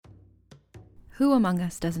Who among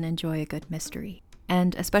us doesn't enjoy a good mystery?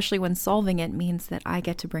 And especially when solving it means that I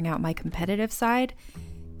get to bring out my competitive side,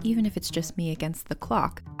 even if it's just me against the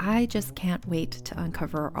clock. I just can't wait to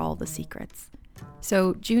uncover all the secrets.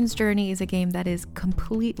 So June's Journey is a game that is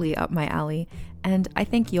completely up my alley, and I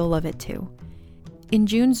think you'll love it too. In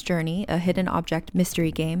June's Journey, a hidden object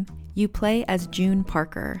mystery game, you play as June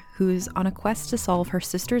Parker, who's on a quest to solve her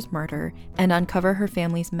sister's murder and uncover her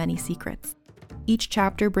family's many secrets. Each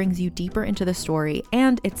chapter brings you deeper into the story,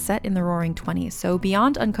 and it's set in the Roaring '20s, so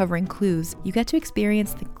beyond uncovering clues, you get to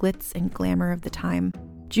experience the glitz and glamour of the time.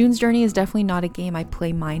 June's Journey is definitely not a game I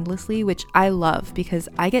play mindlessly, which I love because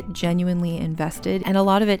I get genuinely invested, and a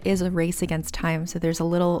lot of it is a race against time, so there's a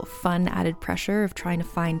little fun added pressure of trying to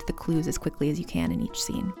find the clues as quickly as you can in each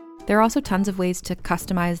scene. There are also tons of ways to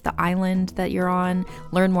customize the island that you're on,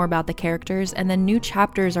 learn more about the characters, and then new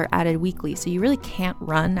chapters are added weekly, so you really can't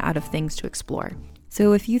run out of things to explore.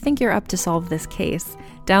 So if you think you're up to solve this case,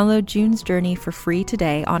 download June's Journey for free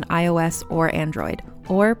today on iOS or Android,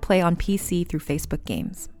 or play on PC through Facebook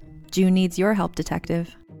Games. June needs your help,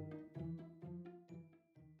 detective.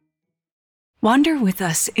 Wander with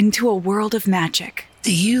us into a world of magic.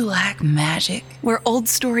 Do you like magic? Where old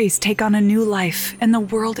stories take on a new life and the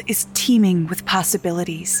world is teeming with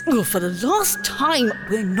possibilities. Oh, for the last time,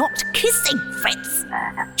 we're not kissing, Fritz.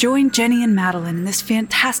 Join Jenny and Madeline in this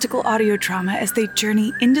fantastical audio drama as they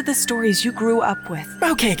journey into the stories you grew up with.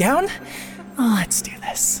 Okay, Gown. Let's do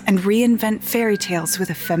this. And reinvent fairy tales with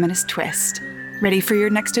a feminist twist. Ready for your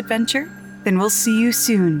next adventure? Then we'll see you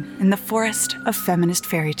soon in the forest of feminist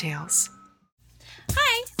fairy tales.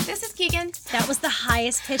 Hi, this is Keegan. That was the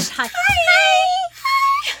highest pitched hi.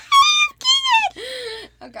 Hi, Keegan.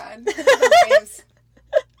 Oh God.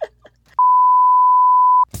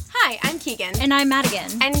 Hi, I'm Keegan. And I'm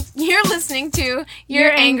Madigan. And you're listening to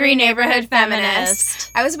Your Angry Neighborhood Feminist.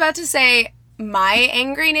 I was about to say my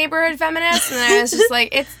angry neighborhood feminist, and then I was just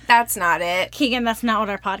like, that's not it. Keegan, that's not what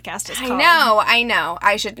our podcast is called. I know.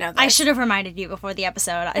 I should know this. I should have reminded you before the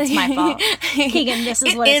episode. It's my fault. Keegan, this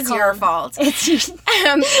is what it's called. It is your fault.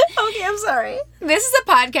 Okay, I'm sorry. This is a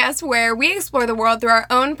podcast where we explore the world through our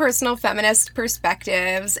own personal feminist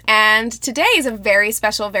perspectives, and today is a very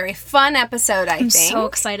special, very fun episode, I think. I'm so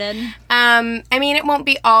excited. I mean, it won't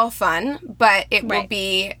be all fun, but it will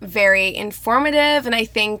be very informative, and I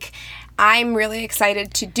think I'm really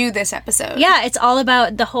excited to do this episode. Yeah, it's all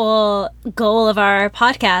about the whole goal of our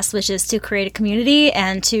podcast, which is to create a community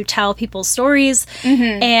and to tell people's stories.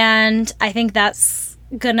 Mm-hmm. And I think that's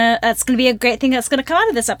gonna be a great thing that's gonna come out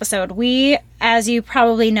of this episode. We, as you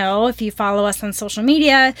probably know, if you follow us on social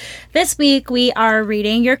media, this week we are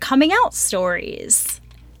reading your coming out stories.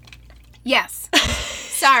 Yes.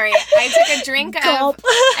 Sorry, I took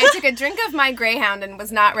a drink of my Greyhound and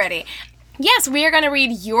was not ready. Yes, we are going to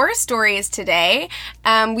read your stories today.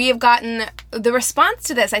 We have gotten the response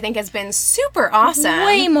to this, I think, has been super awesome.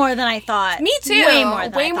 Way more than I thought. Me too. Way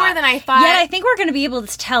more than I thought. Yet I think we're going to be able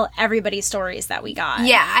to tell everybody's stories that we got.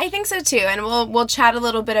 Yeah, I think so too. And we'll chat a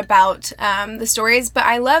little bit about the stories. But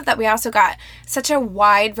I love that we also got such a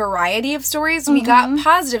wide variety of stories. Mm-hmm. We got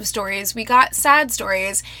positive stories. We got sad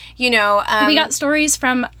stories. We got stories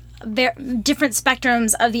from different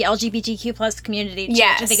spectrums of the LGBTQ plus community, which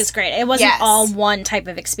I think is great. It wasn't all one type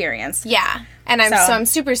of experience. Yeah. And I'm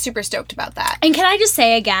super, super stoked about that. And can I just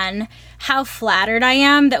say again how flattered I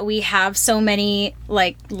am that we have so many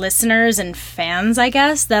listeners and fans, I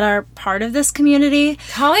guess, that are part of this community.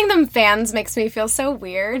 Calling them fans makes me feel so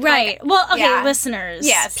weird. Right. Listeners.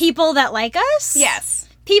 Yes. People that like us. Yes.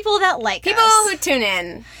 People that like us. People who tune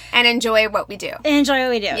in and enjoy what we do.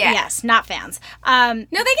 Yeah. Yes, not fans. No, they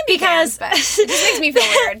can be fans, but it just makes me feel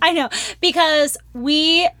weird. I know. Because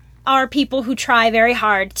we are people who try very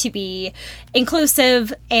hard to be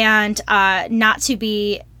inclusive and not to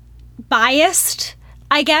be biased,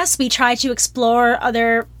 I guess. We try to explore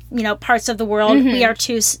other parts of the world. Mm-hmm. We are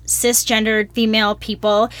two cisgendered female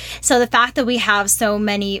people. So the fact that we have so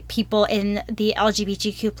many people in the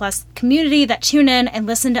LGBTQ plus community that tune in and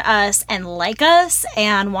listen to us and like us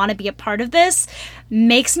and want to be a part of this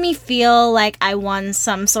makes me feel like I won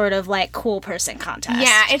some sort of cool person contest.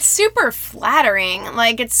 Yeah, it's super flattering.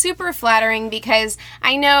 It's super flattering because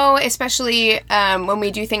I know, especially when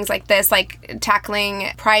we do things like this, like tackling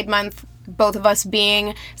Pride Month, both of us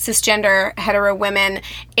being cisgender hetero women,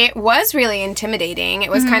 it was really intimidating.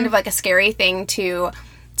 It was kind of like a scary thing to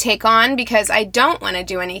take on because I don't want to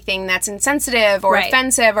do anything that's insensitive or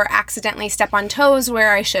offensive or accidentally step on toes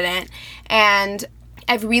where I shouldn't. And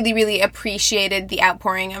I've really, really appreciated the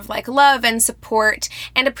outpouring of love and support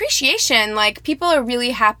and appreciation. People are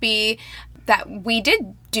really happy that we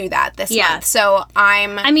did do that this Yeah. month. So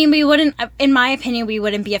I mean, we wouldn't, in my opinion, we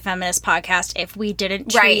wouldn't be a feminist podcast if we didn't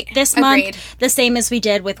treat Right. this Agreed. month the same as we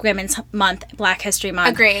did with Women's Month, Black History Month.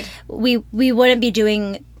 Agreed. We wouldn't be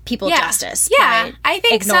doing people justice. Yeah, by I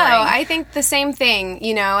think ignoring. so. I think the same thing,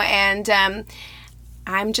 you know, and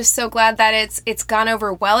I'm just so glad that it's gone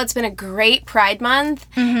over well. It's been a great Pride Month,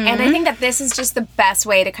 and I think that this is just the best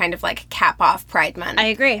way to kind of like cap off Pride Month. I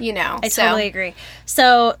agree. You know, I totally agree.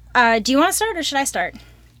 So, do you want to start or should I start?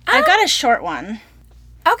 I've got a short one.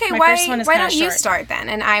 Okay, My why first one is why kinda don't you short. start then,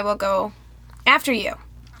 and I will go after you.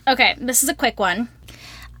 Okay, this is a quick one.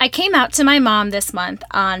 I came out to my mom this month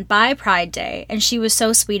on Bi Pride Day, and she was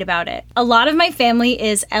so sweet about it. A lot of my family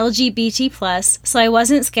is LGBT+, so I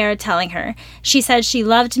wasn't scared telling her. She said she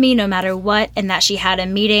loved me no matter what, and that she had a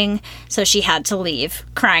meeting, so she had to leave.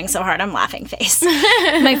 Crying so hard, I'm laughing face.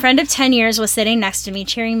 My friend of 10 years was sitting next to me,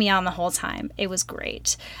 cheering me on the whole time. It was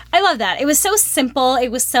great. I love that. It was so simple. It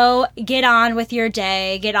was so get on with your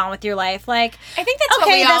day, get on with your life. Like, I think that's what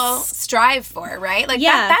we all strive for, right? Like,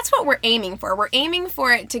 Yeah. that's what we're aiming for. We're aiming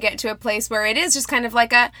for it to get to a place where it is just kind of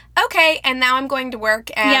like a, okay, and now I'm going to work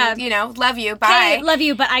and, you know, love you, bye. Hey, love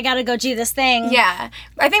you, but I gotta go do this thing. Yeah.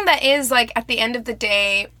 I think that is, like, at the end of the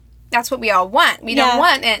day, that's what we all want. We don't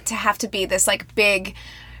want it to have to be this, like, big,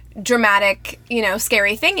 dramatic, you know,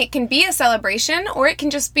 scary thing. It can be a celebration, or it can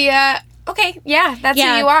just be a, okay, yeah, that's who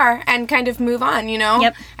you are, and kind of move on, you know?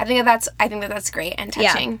 Yep. I think that's great and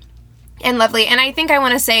touching. And lovely. And I think I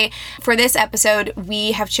want to say for this episode,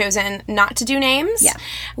 we have chosen not to do names. Yeah.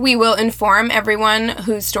 We will inform everyone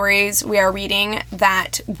whose stories we are reading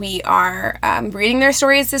that we are reading their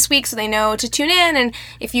stories this week so they know to tune in. And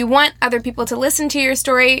if you want other people to listen to your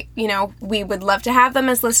story, you know, we would love to have them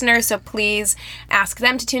as listeners. So please ask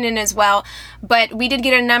them to tune in as well. But we did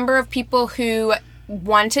get a number of people who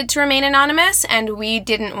wanted to remain anonymous, and we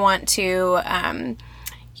didn't want to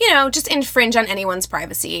you know, just infringe on anyone's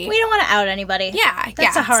privacy. We don't want to out anybody. Yeah,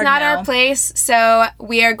 That's a hard it's not no. our place, so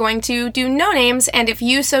we are going to do no names, and if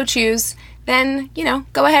you so choose, then, you know,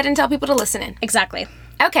 go ahead and tell people to listen in. Exactly.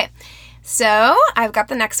 Okay, so I've got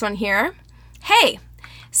the next one here. Hey,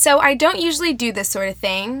 so I don't usually do this sort of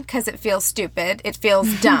thing because it feels stupid, it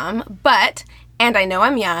feels dumb, but, and I know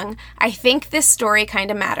I'm young, I think this story kind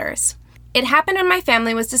of matters. It happened when my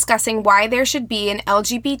family was discussing why there should be an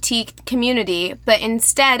LGBT community, but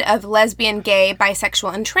instead of lesbian, gay,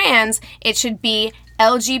 bisexual, and trans, it should be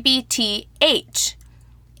LGBTH.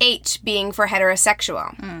 H being for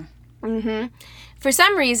heterosexual. For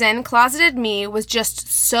some reason, closeted me was just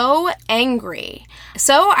so angry.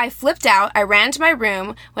 So I flipped out, I ran to my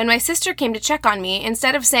room. When my sister came to check on me,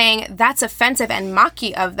 instead of saying, that's offensive and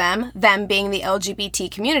mocky of them being the LGBT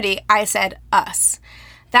community, I said, us.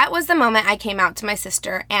 That was the moment I came out to my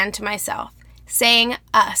sister and to myself, saying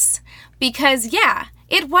us. Because, yeah,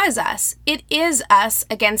 it was us. It is us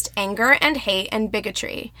against anger and hate and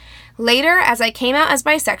bigotry. Later, as I came out as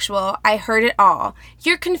bisexual, I heard it all.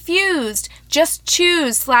 You're confused. Just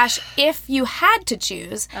choose / if you had to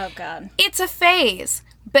choose. Oh, God. It's a phase.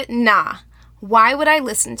 But nah. Why would I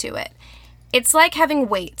listen to it? It's like having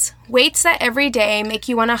weights. Weights that every day make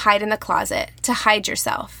you want to hide in the closet, to hide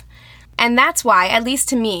yourself. And that's why, at least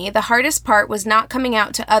to me, the hardest part was not coming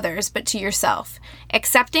out to others, but to yourself.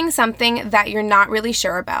 Accepting something that you're not really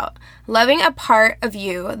sure about. Loving a part of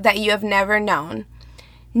you that you have never known.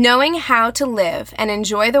 Knowing how to live and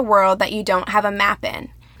enjoy the world that you don't have a map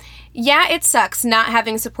in. Yeah, it sucks not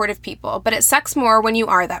having supportive people, but it sucks more when you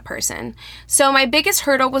are that person. So my biggest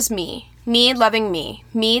hurdle was me loving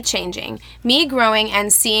me changing, me growing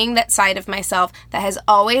and seeing that side of myself that has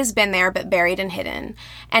always been there but buried and hidden.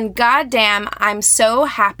 And goddamn, I'm so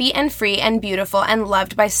happy and free and beautiful and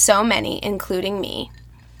loved by so many, including me.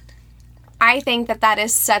 I think that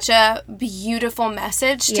is such a beautiful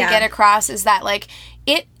message to get across, is that, like,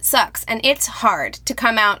 it sucks and it's hard to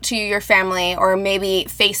come out to your family or maybe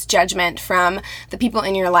face judgment from the people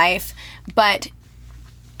in your life. But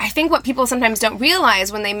I think what people sometimes don't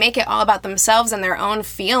realize when they make it all about themselves and their own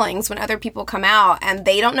feelings, when other people come out and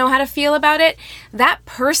they don't know how to feel about it, that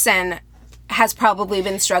person has probably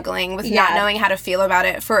been struggling with not knowing how to feel about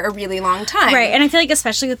it for a really long time. Right, and I feel like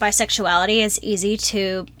especially with bisexuality, it's easy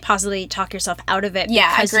to possibly talk yourself out of it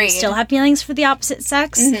because you still have feelings for the opposite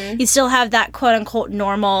sex. Mm-hmm. You still have that quote-unquote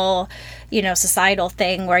normal, you know, societal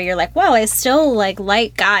thing where you're like, well, I still like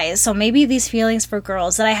guys, so maybe these feelings for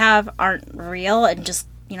girls that I have aren't real and just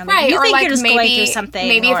you know, Right, maybe you or think like you're just maybe, going through something.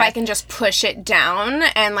 maybe or, if I can just push it down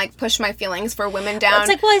and like push my feelings for women down. it's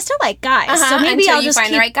like, well, I still like guys, so maybe until I'll you just find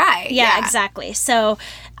keep, the right guy. Yeah, exactly. So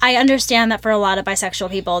I understand that for a lot of bisexual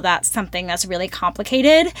people, that's something that's really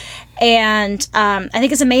complicated. And I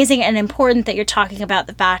think it's amazing and important that you're talking about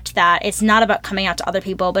the fact that it's not about coming out to other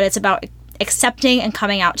people, but it's about accepting and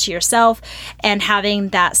coming out to yourself and having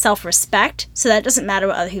that self-respect, so that it doesn't matter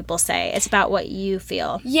what other people say. It's about what you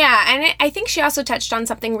feel. Yeah, and I think she also touched on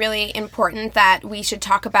something really important that we should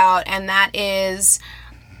talk about, and that is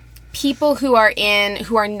people who are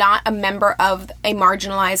not a member of a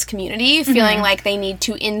marginalized community feeling like they need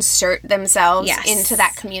to insert themselves into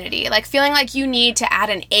that community. Like feeling like you need to add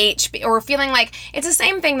an H, or feeling like it's the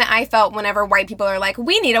same thing that I felt whenever white people are like,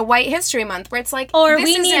 we need a White History Month, where it's like, or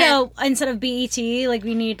we need instead of BET, like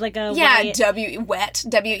we need like a white... WET,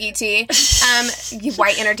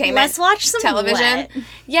 white entertainment. Let's watch some television. Wet.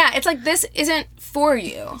 Yeah, it's like, this isn't for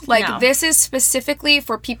you. Like, No. this is specifically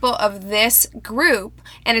for people of this group,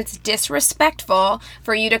 and it's disrespectful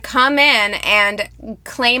for you to come in and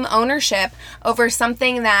claim ownership over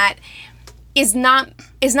something that is not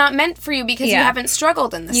meant for you because you haven't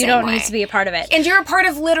struggled in the same way. You don't need to be a part of it. And you're a part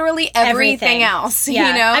of literally everything else, Yeah.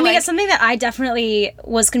 you know? I mean, like, it's something that I definitely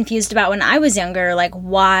was confused about when I was younger. Like,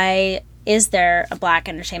 why is there a black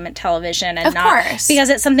entertainment television and Of course. because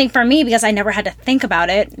it's something for me, because I never had to think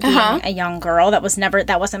about it being a young girl. That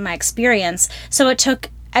wasn't my experience. So it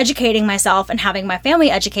took educating myself and having my family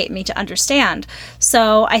educate me to understand.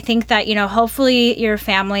 So I think that, you know, hopefully your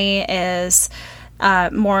family is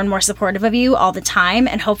more and more supportive of you all the time,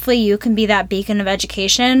 and hopefully you can be that beacon of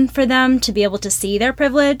education for them to be able to see their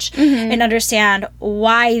privilege and understand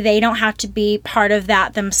why they don't have to be part of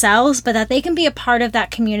that themselves, but that they can be a part of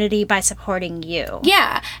that community by supporting you.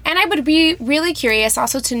 Yeah, and I would be really curious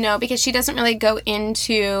also to know, because she doesn't really go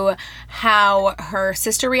into how her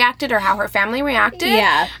sister reacted or how her family reacted.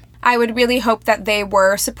 Yeah. I would really hope that they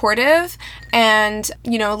were supportive and,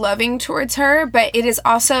 you know, loving towards her, but it is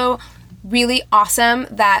also really awesome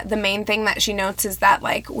that the main thing that she notes is that,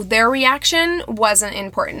 like, their reaction wasn't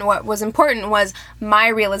important. What was important was my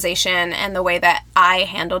realization and the way that I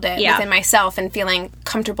handled it within myself, and feeling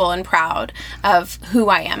comfortable and proud of who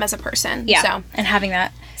I am as a person. Yeah, So, and having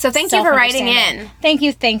that. so thank you for writing in. Thank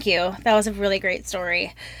you. That was a really great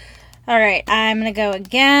story. All right, I'm going to go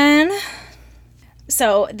again.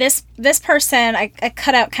 So this person, I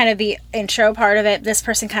cut out kind of the intro part of it. This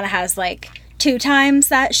person kind of has like 2 times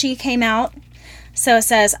that she came out. So it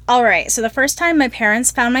says, all right, so the first time my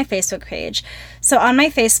parents found my Facebook page. So on my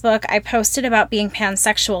Facebook, I posted about being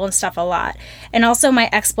pansexual and stuff a lot. And also my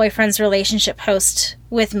ex-boyfriend's relationship post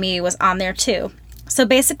with me was on there too. So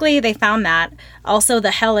basically they found that. Also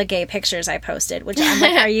the hella gay pictures I posted, which I'm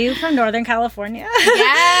like, are you from Northern California?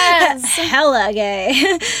 Yes. Hella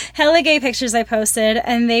gay. Hella gay pictures I posted,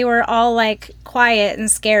 and they were all like quiet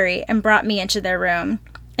and scary, and brought me into their room.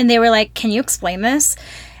 And they were like, can you explain this?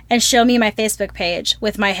 And show me my Facebook page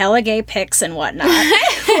with my hella gay pics and whatnot.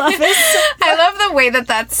 I love it. I love the way that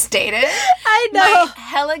that's stated. I know. My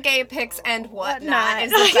hella gay pics and whatnot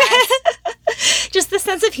is the best. Just the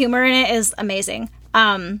sense of humor in it is amazing.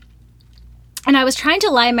 And I was trying to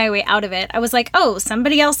lie my way out of it. I was like, oh,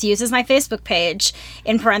 somebody else uses my Facebook page.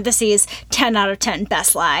 In parentheses, 10 out of 10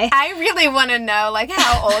 best lie. I really want to know, like,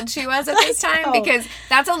 how old she was at this time, because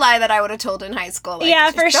that's a lie that I would have told in high school. Like,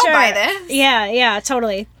 Yeah, just for don't sure. buy this. Yeah,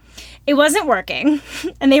 totally. It wasn't working,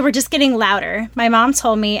 and they were just getting louder. My mom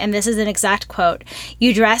told me, and this is an exact quote,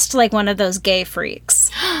 "You dressed like one of those gay freaks."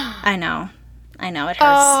 I know, it hurts.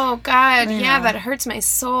 Oh, God. Yeah, that hurts my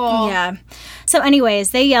soul. Yeah. So anyways,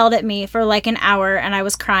 they yelled at me for like an hour, and I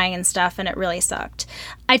was crying and stuff, and it really sucked.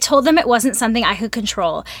 I told them it wasn't something I could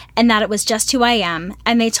control, and that it was just who I am,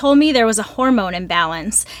 and they told me there was a hormone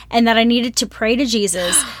imbalance, and that I needed to pray to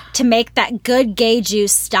Jesus to make that good gay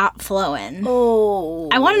juice stop flowing. Oh.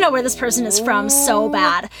 I want to know where this person is from so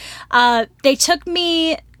bad. They took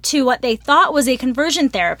me to what they thought was a conversion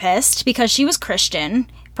therapist because she was Christian.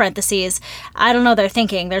 Parentheses, I don't know they're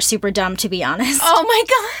thinking. They're super dumb, to be honest. Oh, my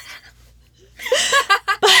God.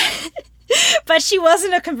 But she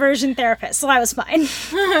wasn't a conversion therapist, so I was fine.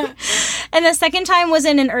 And the second time was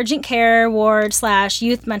in an urgent care ward /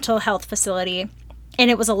 youth mental health facility, and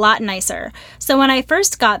it was a lot nicer. So when I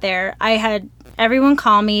first got there, I had everyone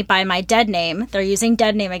call me by my dead name. They're using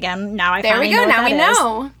dead name again. Now I There we finally go. know what Now we that is.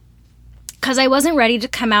 know. Because I wasn't ready to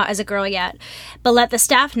come out as a girl yet, but let the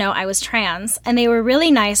staff know I was trans, and they were really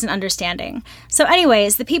nice and understanding. So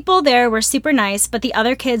anyways, the people there were super nice, but the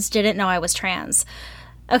other kids didn't know I was trans.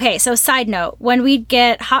 Okay, so side note, when we'd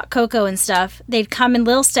get hot cocoa and stuff, they'd come in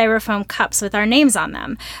little styrofoam cups with our names on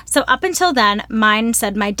them. So up until then, mine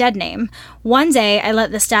said my dead name. One day, I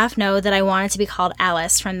let the staff know that I wanted to be called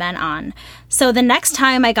Alice from then on. So the next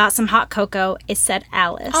time I got some hot cocoa, it said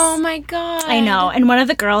Alice. Oh my God. I know. And one of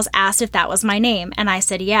the girls asked if that was my name, and I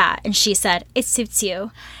said yeah. And she said, it suits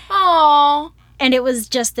you. Oh. And it was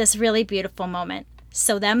just this really beautiful moment.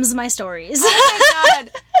 So them's my stories. Oh my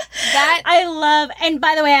God. That I love, and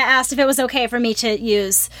by the way, I asked if it was okay for me to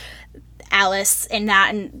use Alice in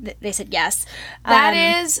that, and they said yes. That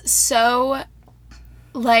is so,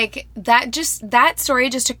 like, that story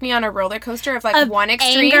just took me on a roller coaster of, like, one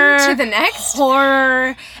extreme anger, to the next.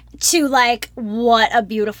 horror, to, like, what a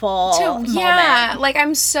beautiful moment. Yeah, like,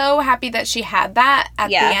 I'm so happy that she had that at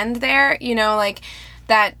the end there, you know, like,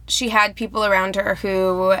 that she had people around her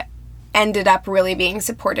who ended up really being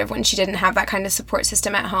supportive when she didn't have that kind of support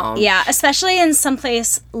system at home. Yeah, especially in some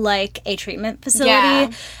place like a treatment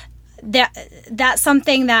facility. Yeah. That's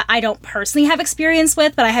something that I don't personally have experience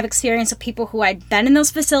with, but I have experience with people who I'd been in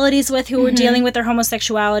those facilities with who were dealing with their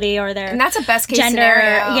homosexuality or their And that's a best case gender.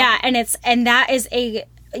 scenario. Yeah, and that is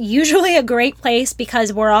usually a great place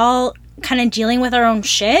because we're all kind of dealing with our own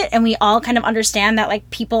shit, and we all kind of understand that, like,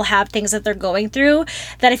 people have things that they're going through,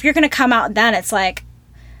 that if you're going to come out then, it's like,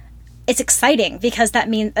 it's exciting because that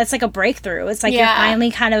means that's like a breakthrough. It's like you're finally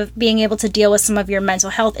kind of being able to deal with some of your mental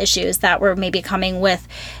health issues that were maybe coming with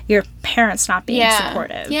your parents not being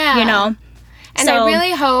supportive. Yeah. You know? And so, I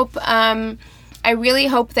really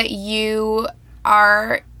hope that you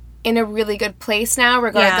are in a really good place now,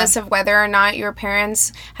 regardless of whether or not your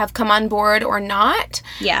parents have come on board or not.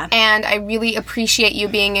 Yeah. And I really appreciate you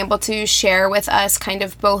being able to share with us kind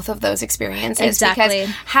of both of those experiences. Exactly.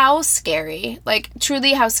 Because how scary, like,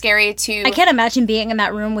 truly how scary to... I can't imagine being in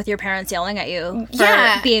that room with your parents yelling at you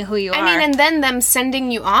for being who you are. I mean, and then them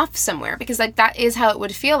sending you off somewhere, because, like, that is how it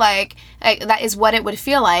would feel like. That is what it would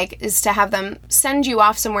feel like, is to have them send you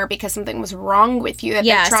off somewhere because something was wrong with you. That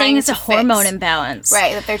they're trying saying it's to a hormone fix. imbalance.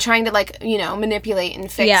 Right, that they're trying to, like, you know, manipulate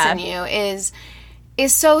and fix in you is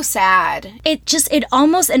so sad. It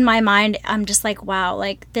almost, in my mind, I'm just like, wow,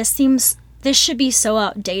 like, this should be so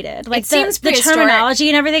outdated. Like, It seems the prehistoric. terminology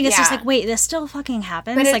and everything, it's just Yeah. like, wait, this still fucking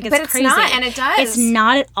happens? But it's it's crazy. not, and it does. It's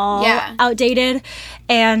not at all outdated.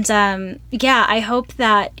 And, I hope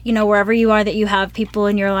that, you know, wherever you are, that you have people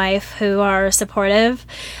in your life who are supportive.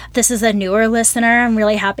 This is a newer listener. I'm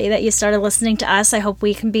really happy that you started listening to us. I hope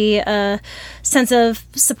we can be a sense of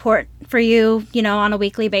support for you, you know, on a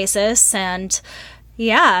weekly basis. And,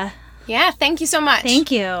 Yeah, thank you so much. thank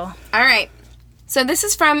you. All right. So this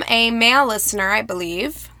is from a male listener, I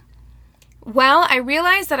believe. Well, I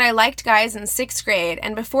realized that I liked guys in 6th grade,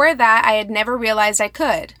 and before that, I had never realized I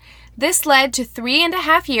could. This led to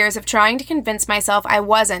 3.5 years of trying to convince myself I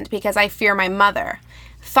wasn't because I fear my mother.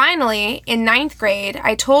 Finally, in 9th grade,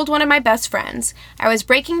 I told one of my best friends. I was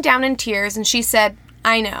breaking down in tears, and she said,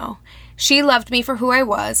 I know. She loved me for who I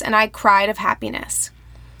was, and I cried of happiness.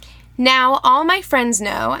 Now, all my friends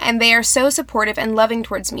know, and they are so supportive and loving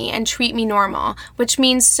towards me and treat me normal, which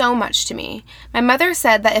means so much to me. My mother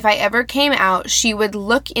said that if I ever came out, she would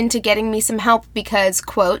look into getting me some help because,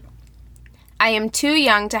 quote, I am too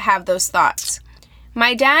young to have those thoughts.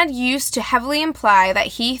 My dad used to heavily imply that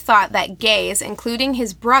he thought that gays, including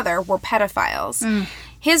his brother, were pedophiles.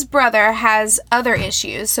 His brother has other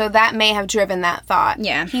issues, so that may have driven that thought.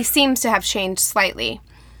 Yeah. He seems to have changed slightly.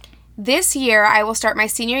 This year, I will start my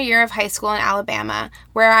senior year of high school in Alabama,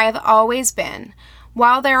 where I have always been.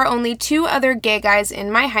 While there are only 2 other gay guys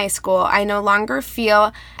in my high school, I no longer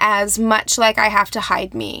feel as much like I have to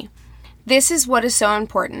hide me. This is what is so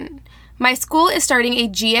important. My school is starting a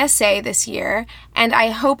GSA this year, and I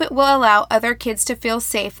hope it will allow other kids to feel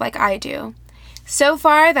safe like I do. So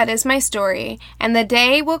far, that is my story, and the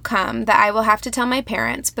day will come that I will have to tell my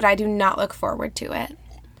parents, but I do not look forward to it.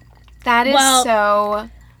 That is so...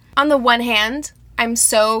 On the one hand, I'm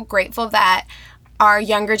so grateful that our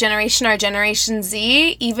younger generation, our Generation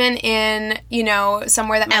Z, even in, you know,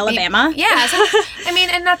 somewhere that might Alabama. Yeah. So, I mean,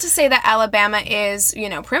 and not to say that Alabama is, you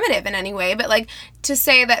know, primitive in any way, but, like, to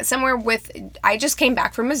say that somewhere with, I just came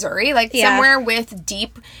back from Missouri, like, somewhere with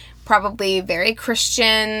deep, probably very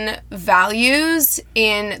Christian values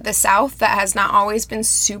in the South that has not always been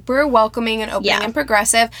super welcoming and opening and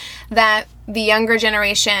progressive, that the younger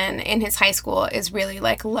generation in his high school is really,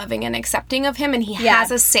 like, loving and accepting of him, and he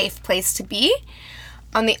has a safe place to be.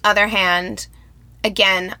 On the other hand,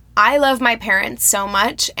 again, I love my parents so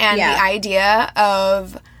much, and the idea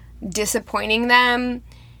of disappointing them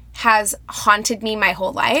has haunted me my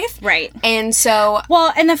whole life. Right. And so...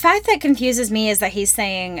 Well, and the fact that confuses me is that he's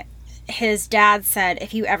saying his dad said,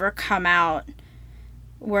 if you ever come out,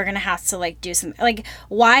 we're gonna have to like do something. Like,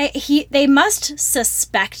 why they must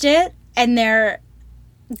suspect it, and they're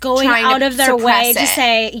going out of their way to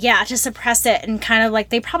say, to suppress it, and kind of like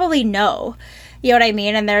they probably know. You know what I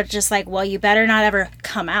mean? And they're just like, well, you better not ever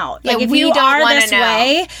come out. Like, if you are this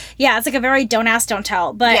way, it's like a very don't ask, don't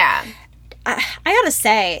tell. But I gotta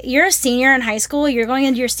say, you're a senior in high school. You're going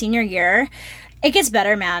into your senior year. It gets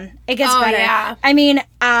better, man. It gets better. Yeah. I mean,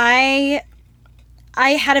 I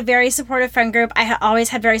had a very supportive friend group. I always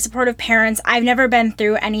had very supportive parents. I've never been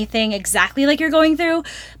through anything exactly like you're going through,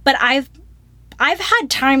 but I've had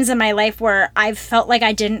times in my life where I've felt like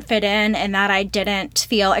I didn't fit in and that I didn't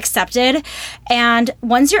feel accepted. And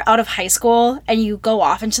once you're out of high school and you go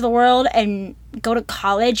off into the world and go to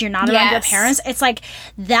college, you're not around your parents. It's like,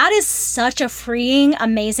 that is such a freeing,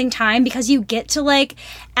 amazing time, because you get to like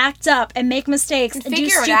act up and make mistakes and do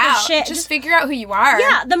stupid shit. Just figure out who you are.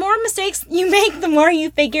 Yeah, the more mistakes you make, the more you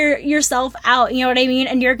figure yourself out. You know what I mean?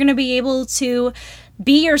 And you're going to be able to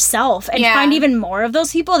be yourself and find even more of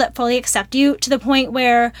those people that fully accept you, to the point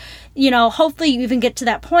where, you know, hopefully you even get to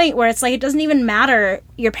that point where it's like, it doesn't even matter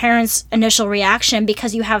your parents' initial reaction,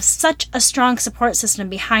 because you have such a strong support system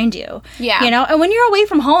behind you. Yeah. You know, and when you're away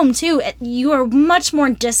from home too, you are much more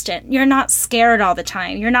distant. You're not scared all the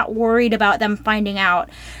time. You're not worried about them finding out.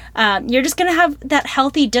 You're just going to have that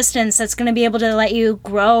healthy distance that's going to be able to let you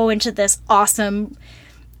grow into this awesome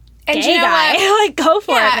gay guy. Like, go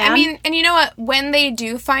for it, man. I mean, and you know what? When they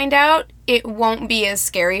do find out, it won't be as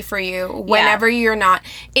scary for you whenever you're not.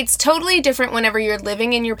 It's totally different whenever you're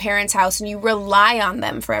living in your parents' house and you rely on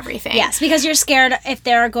them for everything. Yes, because you're scared if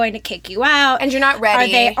they're going to kick you out. And you're not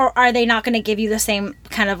ready. Are they not going to give you the same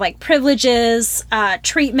kind of like privileges,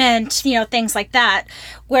 treatment, you know, things like that.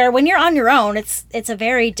 Where when you're on your own, it's a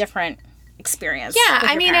very different experience. Yeah,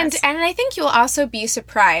 I mean, and I think you'll also be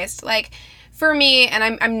surprised. Like, for me,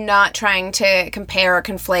 and I'm not trying to compare or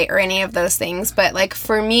conflate or any of those things, but like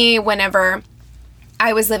for me, whenever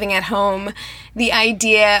I was living at home, the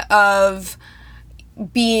idea of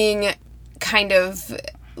being kind of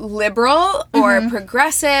liberal or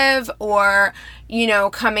progressive, or, you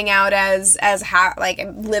know, coming out as like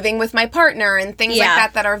living with my partner and things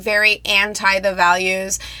like that are very anti the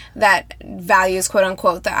values quote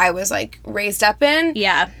unquote that I was like raised up in.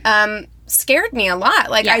 Scared me a lot.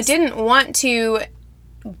 Like, I didn't want to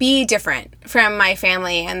be different from my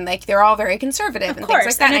family, and like they're all very conservative and things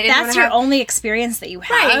like that. And if that's your only experience that you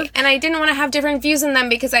have, right? And I didn't want to have different views in them,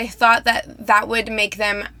 because I thought that would make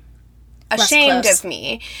them ashamed of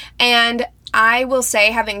me. And I will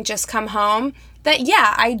say, having just come home, that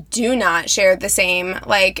I do not share the same,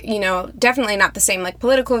 like, you know, definitely not the same like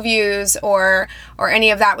political views or any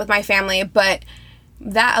of that with my family, but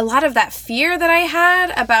that a lot of that fear that I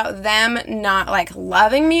had about them not like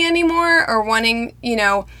loving me anymore, or wanting, you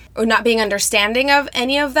know, or not being understanding of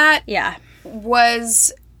any of that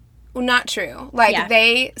was not true. Like,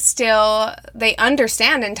 they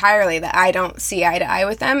understand entirely that I don't see eye to eye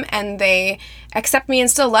with them, and they accept me and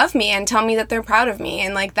still love me and tell me that they're proud of me,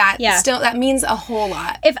 and like that that means a whole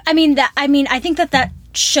lot. I think that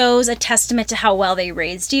shows a testament to how well they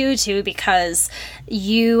raised you too, because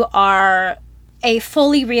you are a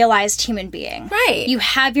fully realized human being. Right. You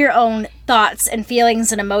have your own thoughts and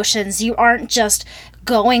feelings and emotions. You aren't just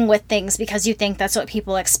going with things because you think that's what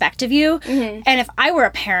people expect of you. And if I were a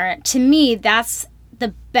parent, to me, that's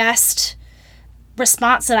the best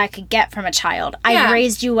response that I could get from a child. I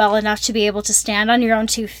raised you well enough to be able to stand on your own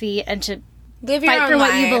 2 feet and to live your fight own for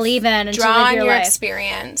life, what you believe in, and draw to live on your your life.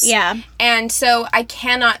 experience. Yeah. And so I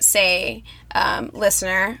cannot say,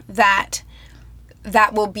 listener, that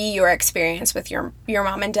will be your experience with your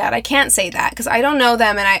mom and dad. I can't say that, because I don't know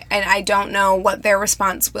them, and I don't know what their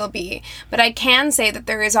response will be. But I can say that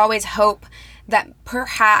there is always hope that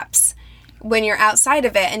perhaps when you're outside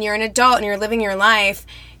of it and you're an adult and you're living your life,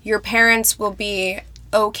 your parents will be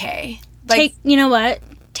okay. Like, you know what?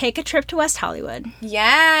 Take a trip to West Hollywood.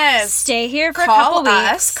 Yes. Stay here for a couple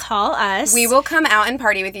weeks. Call us. We will come out and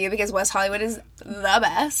party with you, because West Hollywood is the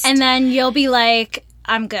best. And then you'll be like,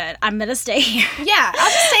 I'm good. I'm going to stay here. Yeah, I'll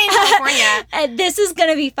just stay in California. This is going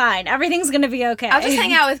to be fine. Everything's going to be okay. I'll just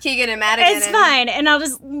hang out with Keegan and Madigan. It's fine. And I'll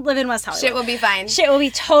just live in West Hollywood. Shit will be fine. Shit will be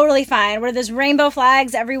totally fine. Where there's rainbow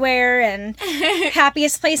flags everywhere, and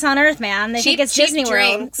happiest place on earth, man. They think it's Disney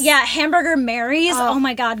drinks. World. Yeah, Hamburger Mary's. Oh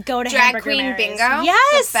my God, go to Drag Hamburger Mary's. Queen Bingo.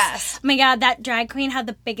 Yes. The best. Oh my God, that drag queen had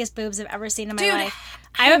the biggest boobs I've ever seen in my life.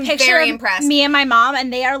 I have a I'm picture very of impressed. me and my mom,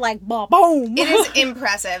 and they are like, boom. It is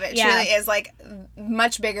impressive. It truly is. Like,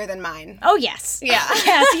 much bigger than mine. Oh, yes. Yeah.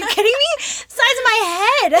 Yes. Are you kidding me? Size of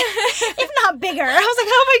my head, if not bigger. I was like,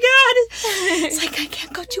 oh my God. It's like, I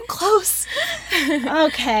can't go too close.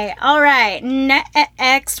 Okay. All right.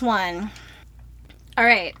 Next one. All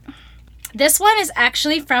right. This one is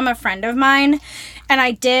actually from a friend of mine, and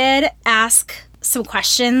I did ask some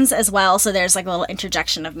questions as well. So there's like a little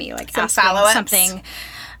interjection of me, like Some asking follow-ups. something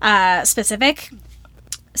specific.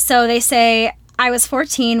 So they say, I was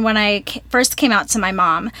 14 when I first came out to my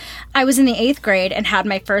mom. I was in the 8th grade and had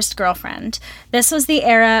my first girlfriend. This was the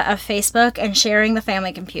era of Facebook and sharing the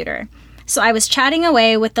family computer. So I was chatting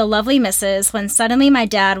away with the lovely missus when suddenly my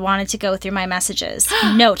dad wanted to go through my messages.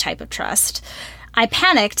 No type of trust. I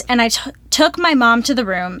panicked and I took my mom to the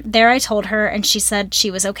room. There I told her, and she said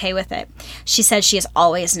she was okay with it. She said she has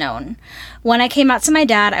always known. When I came out to my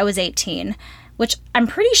dad, I was 18, which I'm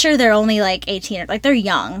pretty sure they're only like 18, like they're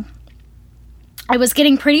young. I was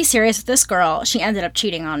getting pretty serious with this girl. She ended up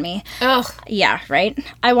cheating on me. Ugh. Yeah, right?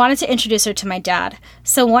 I wanted to introduce her to my dad.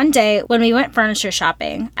 So one day, when we went furniture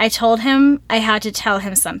shopping, I told him I had to tell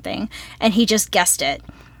him something, and he just guessed it.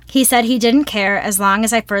 He said he didn't care as long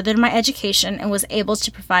as I furthered my education and was able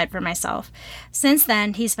to provide for myself. Since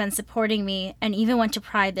then, he's been supporting me and even went to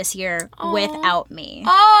Pride this year without me.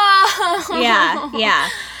 Oh. Yeah.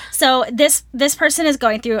 So this person is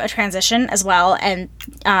going through a transition as well, and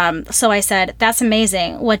so I said, that's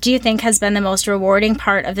amazing. What do you think has been the most rewarding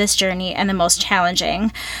part of this journey and the most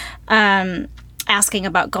challenging? Asking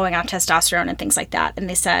about going on testosterone and things like that. And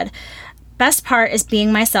they said, best part is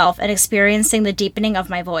being myself and experiencing the deepening of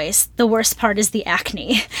my voice. The worst part is the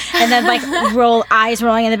acne. And then like eyes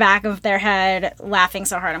rolling in the back of their head, laughing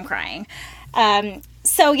so hard I'm crying.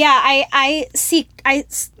 So yeah, I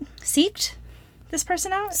seeked this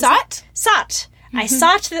person out? Sought? Sought. I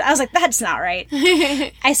sought. I was like, that's not right.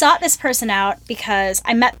 I sought this person out because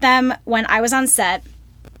I met them when I was on set.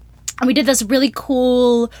 And we did this really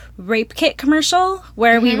cool rape kit commercial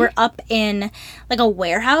where we were up in like a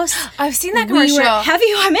warehouse. I've seen that commercial. Have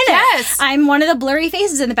you? I'm in Yes. it. I'm one of the blurry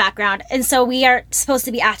faces in the background. And so we are supposed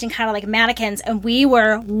to be acting kind of like mannequins, and we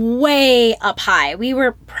were way up high. We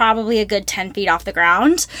were probably a good 10 feet off the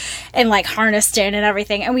ground and like harnessed in and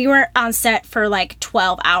everything. And we were on set for like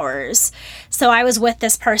 12 hours. So I was with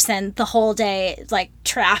this person the whole day, like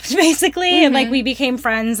trapped basically. And like we became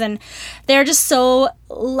friends, and they're just so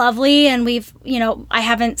lovely. And we've, I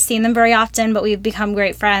haven't seen them very often, but we've become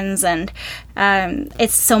great friends. And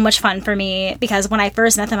it's so much fun for me because when I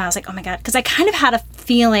first met them, I was like, oh my God, because I kind of had a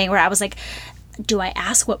feeling where I was like, do I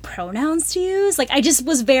ask what pronouns to use? Like, I just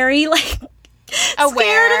was very like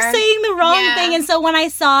scared of saying the wrong thing. And so when I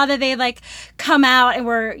saw that they like come out and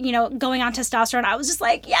were, going on testosterone, I was just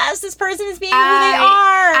like, yes, this person is being who they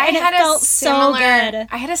are. And it felt so good.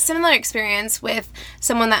 I had a similar experience with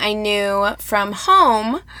someone that I knew from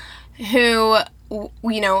home who,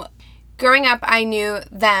 growing up, I knew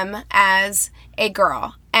them as a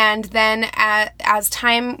girl. And then as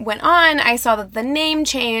time went on, I saw that the name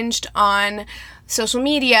changed on social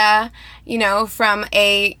media, from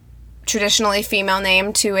a traditionally female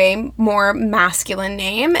name to a more masculine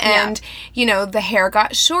name. And, the hair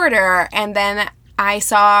got shorter. And then I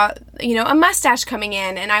saw, a mustache coming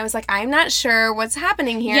in, and I was like, I'm not sure what's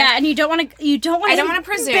happening here. Yeah, and I don't want to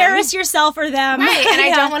presume. Embarrass yourself or them. Right, and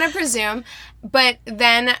I don't want to presume. But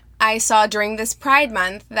then I saw during this Pride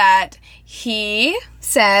Month that he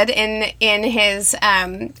said in his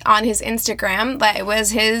on his Instagram that it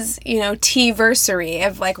was his T-versary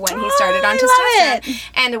of like when he started on testosterone.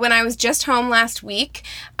 And when I was just home last week,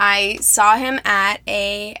 I saw him at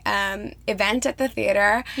a event at the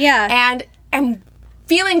theater. Yeah, and I'm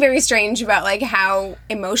feeling very strange about like how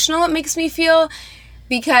emotional it makes me feel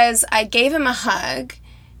because I gave him a hug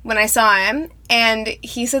when I saw him, and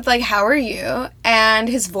he said, like, how are you? And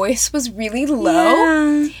his voice was really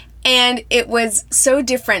low, and it was so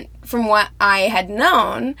different from what I had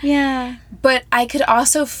known. Yeah. But I could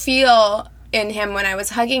also feel in him when I was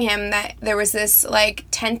hugging him that there was this, like,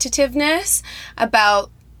 tentativeness about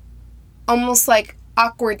almost, like,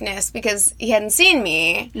 awkwardness because he hadn't seen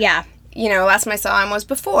me. Yeah. Last time I saw him was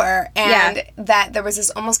before, and that there was this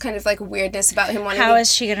almost kind of like weirdness about him wanting. How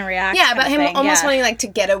is she gonna react? Yeah, about him almost wanting like to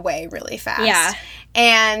get away really fast. Yeah,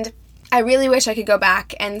 and I really wish I could go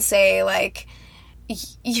back and say like,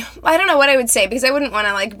 I don't know what I would say because I wouldn't want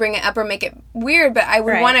to like bring it up or make it weird, but I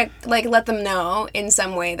would want to like let them know in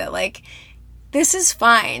some way that like, this is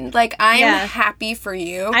fine. Like, I am happy for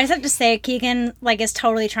you. I just have to say, Keegan, like, is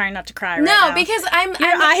totally trying not to cry right now. No, because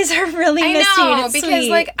Your eyes are really misty. I know, it's because, sweet.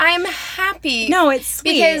 like, I'm happy. No, it's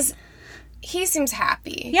sweet. Because he seems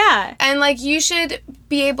happy. Yeah. And, like, you should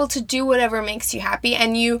be able to do whatever makes you happy.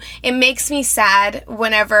 And it makes me sad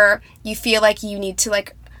whenever you feel like you need to,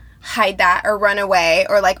 like, hide that or run away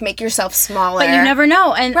or, like, make yourself smaller. But you never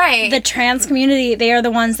know. And Right. the trans community, they are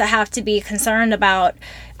the ones that have to be concerned about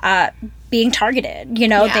being targeted. You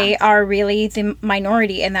know, Yeah. they are really the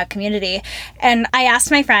minority in that community. And I asked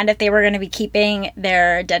my friend if they were going to be keeping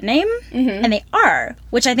their dead name, and they are,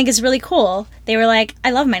 which I think is really cool. They were like,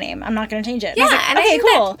 I love my name. I'm not going to change it. Yeah, I was like, and I okay, think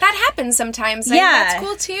cool. that happens sometimes. And Yeah. that's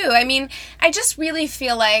cool, too. I mean, I just really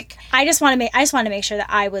feel like I just want to make sure that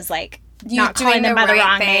I was like not doing calling them by the right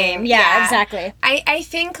wrong thing. name. Yeah, exactly. I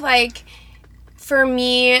think, like, for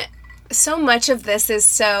me, so much of this is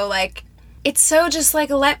so, like, it's so just, like,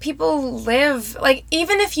 let people live. Like,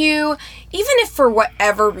 even if for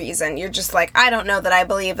whatever reason you're just like, I don't know that I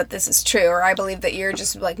believe that this is true, or I believe that you're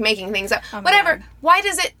just, like, making things up. Whatever. God. Why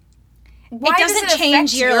does it doesn't affect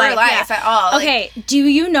change your life, yeah. at all? Like, Okay, do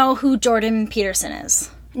you know who Jordan Peterson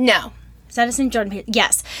is? no. Is that his name, Jordan Peterson?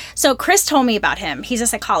 Yes. So Chris told me about him. He's a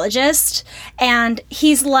psychologist, and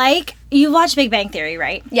he's like, you watch Big Bang Theory,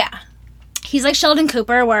 right? Yeah. He's like Sheldon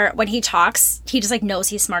Cooper, where when he talks, he just like knows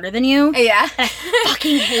he's smarter than you. Yeah. And I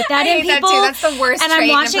fucking hate that I in hate that people. too. That's the worst And trait I'm in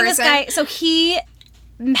a watching this person. guy. So he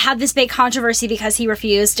had this big controversy because he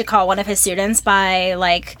refused to call one of his students by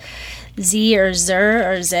like Z or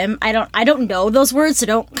Zer or Zim. I don't know those words, so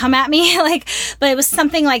don't come at me. But it was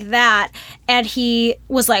something like that. And he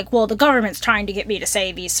was like, well, the government's trying to get me to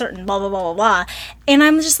say these certain blah, blah, blah, blah, blah. And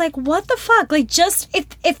I'm just like, what the fuck? Like, just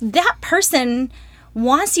if that person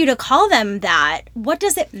wants you to call them that, what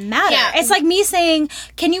does it matter? Yeah. It's like me saying,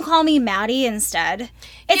 can you call me Maddie instead?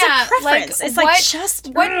 It's a preference. It's like just...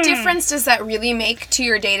 what difference does that really make to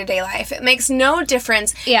your day-to-day life? It makes no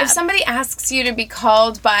difference. Yeah. If somebody asks you to be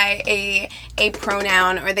called by a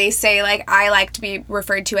pronoun, or they say, like, I like to be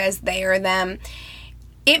referred to as they or them,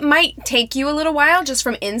 it might take you a little while just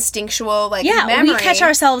from instinctual, like, memory. we catch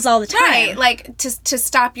ourselves all the time. Right, like, to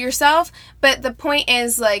stop yourself. But the point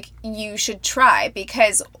is, like, you should try,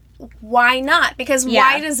 because why not? Because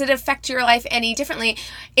why does it affect your life any differently?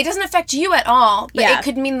 It doesn't affect you at all, but it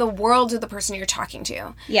could mean the world to the person you're talking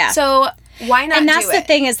to. Yeah. So why not And that's do the it?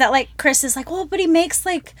 thing, is that, like, Chris is like, well, but he makes,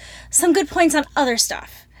 like, some good points on other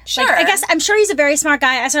stuff. Sure. Like, I guess, I'm sure he's a very smart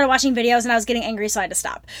guy. I started watching videos and I was getting angry, so I had to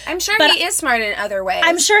stop. I'm sure But he is smart in other ways.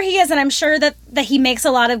 I'm sure he is, and I'm sure that he makes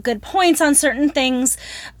a lot of good points on certain things.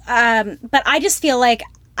 But I just feel like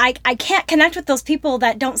I can't connect with those people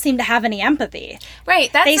that don't seem to have any empathy.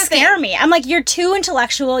 Right, that's They the scare thing. me. I'm like, you're too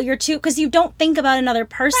intellectual. You're too, because you don't think about another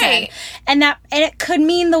person, Right. and it could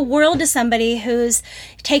mean the world to somebody who's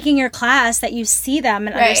taking your class, that you see them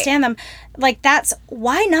and Right. understand them. Like, that's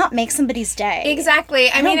why not make somebody's day Exactly.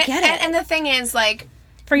 I mean, don't get it. And the thing is, like,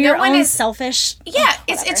 for your one own is- selfish. yeah,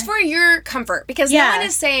 whatever. it's for your comfort, because Yeah. no one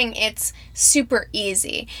is saying it's super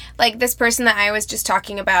easy. Like, this person that I was just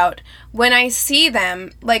talking about, when I see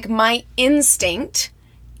them, like, my instinct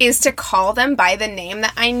is to call them by the name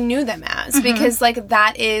that I knew them as, because, like,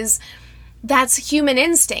 that's human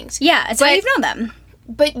instinct. Yeah, it's how you've known them.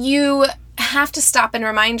 But you have to stop and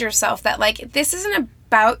remind yourself that, like, this isn't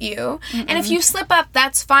about you. And if you slip up,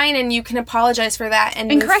 that's fine, and you can apologize for that and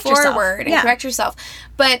move correct yourself. forward and Yeah. correct yourself.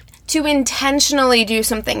 But to intentionally do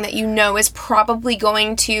something that you know is probably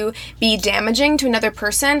going to be damaging to another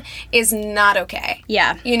person is not okay.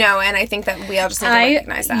 Yeah. You know, and I think that we all just need to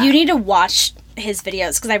recognize that. You need to watch his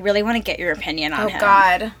videos, because I really want to get your opinion on him. Oh,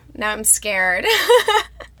 God. Now I'm scared.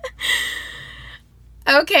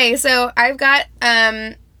 Okay, so I've got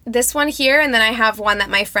this one here, and then I have one that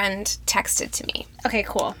my friend texted to me. Okay,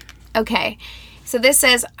 cool. Okay, so this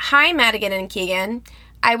says, Hi, Madigan and Keegan.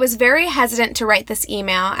 I was very hesitant to write this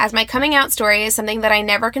email, as my coming out story is something that I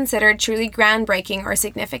never considered truly groundbreaking or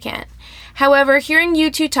significant. However, hearing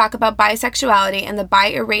you two talk about bisexuality and the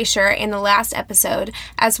bi-erasure in the last episode,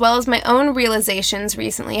 as well as my own realizations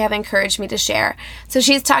recently, have encouraged me to share. So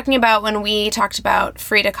she's talking about when we talked about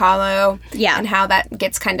Frida Kahlo, Yeah. and how that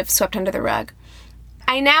gets kind of swept under the rug.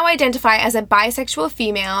 I now identify as a bisexual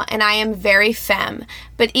female, and I am very femme,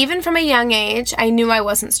 but even from a young age, I knew I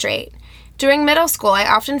wasn't straight. During middle school, I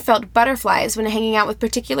often felt butterflies when hanging out with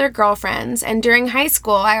particular girlfriends, and during high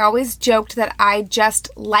school, I always joked that I just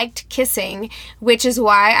liked kissing, which is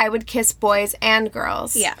why I would kiss boys and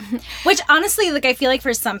girls. Yeah. Which, honestly, like, I feel like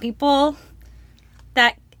for some people,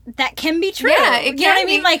 that can be true. Yeah, it You know what I can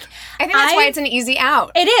mean? be. Like, I think that's why it's an easy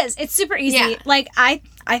out. It is. It's super easy. Yeah. Like, I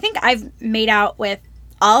think I've made out with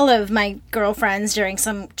all of my girlfriends during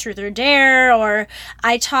some Truth or Dare, or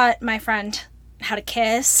I taught my friend how to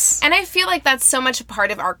kiss. And I feel like that's so much a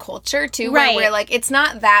part of our culture, too. Right. Where we're like, it's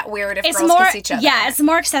not that weird if It's girls more, kiss each other. yeah, it's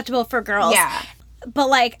more acceptable for girls. Yeah. But,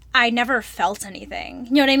 like, I never felt anything.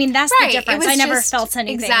 You know what I mean? That's Right. the It difference. was I never just- felt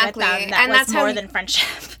anything exactly. with them that And was that's how more you- than friendship.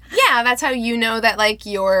 Yeah, that's how you know that, like,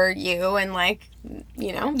 you're you and, like,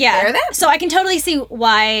 you know, Yeah. they're them. So I can totally see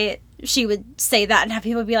why she would say that and have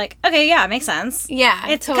people be like, okay, yeah, it makes sense. Yeah,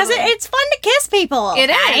 It's because totally. it's fun to kiss people. It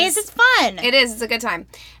guys. is. It's fun. It is. It's a good time.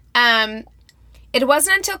 It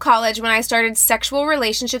wasn't until college when I started sexual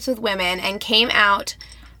relationships with women and came out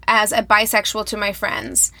as a bisexual to my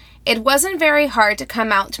friends. It wasn't very hard to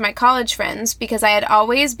come out to my college friends because I had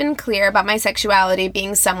always been clear about my sexuality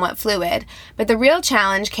being somewhat fluid, but the real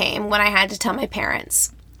challenge came when I had to tell my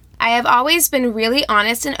parents. I have always been really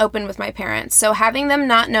honest and open with my parents, so having them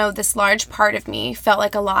not know this large part of me felt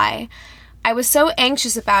like a lie. I was so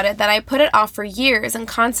anxious about it that I put it off for years and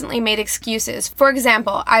constantly made excuses. For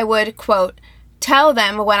example, I would, quote, tell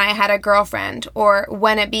them when I had a girlfriend or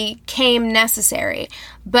when it became necessary.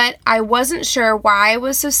 But I wasn't sure why I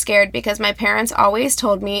was so scared because my parents always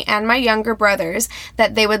told me and my younger brothers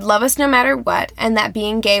that they would love us no matter what and that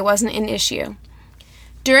being gay wasn't an issue.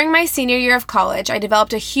 During my senior year of college, I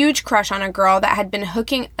developed a huge crush on a girl that I'd been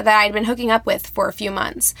hooking up with for a few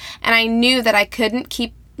months, and I knew that I couldn't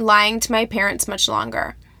keep lying to my parents much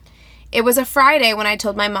longer. It was a Friday when I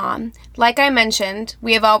told my mom. Like I mentioned,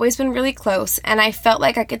 we have always been really close, and I felt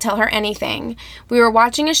like I could tell her anything. We were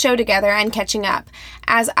watching a show together and catching up,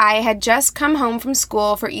 as I had just come home from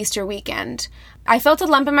school for Easter weekend. I felt a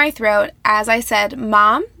lump in my throat as I said,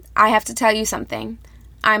 "Mom, I have to tell you something.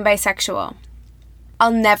 I'm bisexual."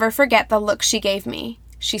 I'll never forget the look she gave me.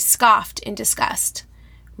 She scoffed in disgust.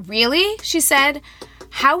 "Really?" she said.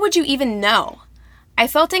 "How would you even know?" I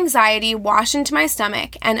felt anxiety wash into my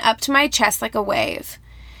stomach and up to my chest like a wave.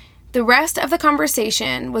 The rest of the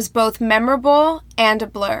conversation was both memorable and a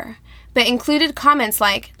blur, but included comments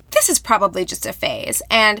like, "This is probably just a phase,"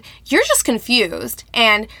 and "You're just confused,"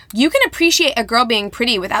 and "You can appreciate a girl being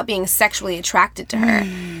pretty without being sexually attracted to her."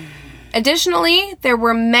 Additionally, there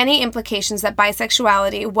were many implications that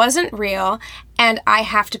bisexuality wasn't real, and I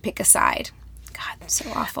have to pick a side. God, so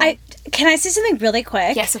awful. Can I say something really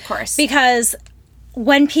quick? Yes, of course. Because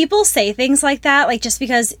when people say things like that, like just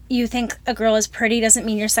because you think a girl is pretty doesn't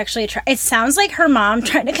mean you're sexually attracted. It sounds like her mom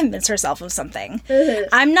trying to convince herself of something.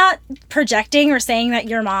 I'm not projecting or saying that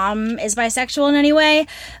your mom is bisexual in any way,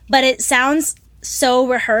 but it sounds so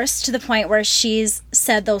rehearsed to the point where she's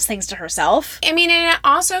said those things to herself. I mean, and it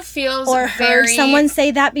also feels Or heard someone say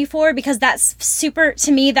that before, because that's super,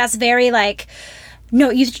 to me, that's very like, no,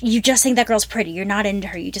 you just think that girl's pretty. You're not into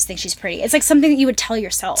her. You just think she's pretty. It's like something that you would tell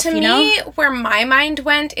yourself, To me, where my mind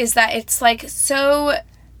went is that it's like so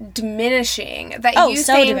diminishing that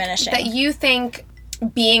that you think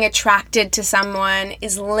being attracted to someone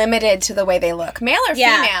is limited to the way they look, male or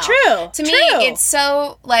Yeah, female. true, To me, true. it's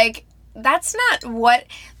so like that's not what.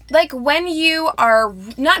 Like, when you are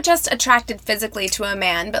not just attracted physically to a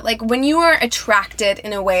man, but, like, when you are attracted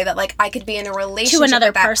in a way that, like, I could be in a relationship to another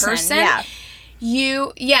with that person. Yeah.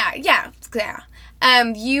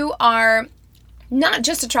 you are not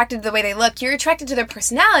just attracted to the way they look, you're attracted to their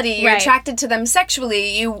personality, you're Right. attracted to them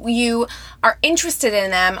sexually, you are interested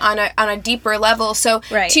in them on a deeper level. So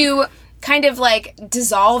Right. to kind of like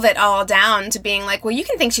dissolve it all down to being like, well, you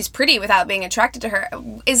can think she's pretty without being attracted to her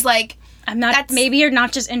is like, I'm not, maybe you're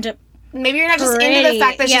not just into maybe you're not just into Pretty, the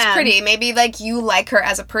fact that she's yeah. pretty. Maybe like you like her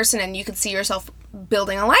as a person and you could see yourself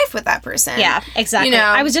building a life with that person. Yeah, exactly. You know?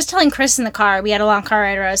 I was just telling Chris in the car, we had a long car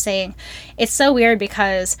ride where I was saying, it's so weird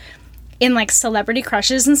because in like celebrity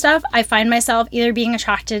crushes and stuff, I find myself either being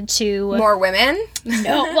attracted to More women.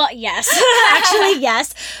 no, well, yes, actually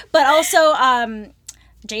yes, but also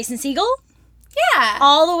Jason Segel, Yeah.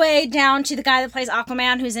 all the way down to the guy that plays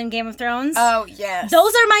Aquaman, who's in Game of Thrones. Oh, yes.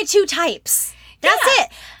 Those are my two types. That's Yeah. it.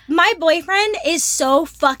 My boyfriend is so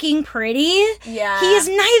fucking pretty. Yeah. He is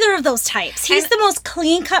neither of those types. He's the most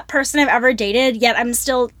clean-cut person I've ever dated, yet I'm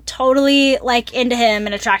still totally, like, into him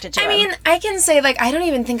and attracted to him. I mean, I can say, like, I don't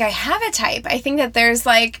even think I have a type. I think that there's,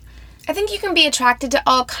 like, I think you can be attracted to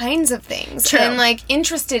all kinds of things. True. And, like,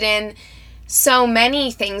 interested in so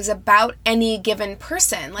many things about any given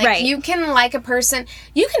person. Like, Right. you can like a person,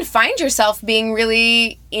 you can find yourself being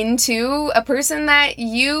really into a person that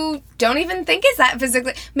you don't even think is that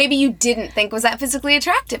physically, maybe you didn't think was that physically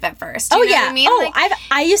attractive at first. You know what I mean?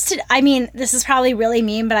 I used to, I mean, this is probably really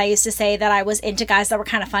mean, but I used to say that I was into guys that were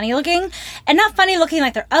kind of funny looking, and not funny looking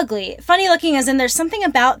like they're ugly. Funny looking as in there's something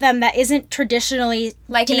about them that isn't traditionally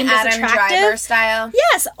like an deemed Adam as attractive. Driver style.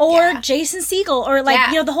 Yes, or Jason Segel, or like,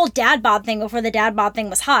 you know, the whole dad bod thing before the dad bod thing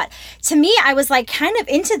was hot. To me, I was like kind of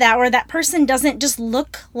into that, where that person doesn't just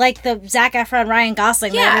look like the Zac Efron, Ryan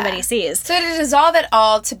Gosling that everybody sees. So to dissolve it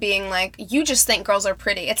all to being like, you just think girls are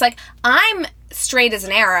pretty. It's like, I'm straight as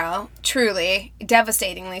an arrow, truly,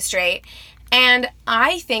 devastatingly straight, and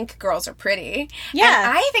I think girls are pretty. Yeah.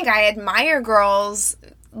 And I think I admire girls,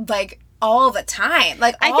 like, all the time.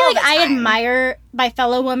 Like, I feel like I admire my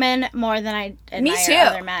fellow women more than I admire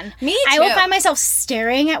other men. Me too. I will find myself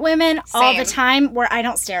staring at women all the time where I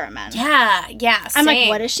don't stare at men. Yeah, I'm like,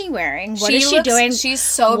 what is she wearing? What is she doing? She's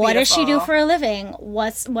so beautiful. What does she do for a living?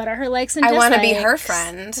 What are her likes and dislikes? I want to be her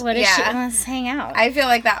friend. What is she? Let's hang out. I feel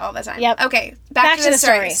like that all the time. Yep. Okay, back to the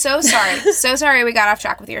story. So sorry. So sorry we got off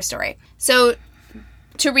track with your story. So,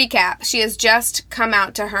 to recap, she has just come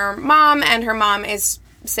out to her mom, and her mom is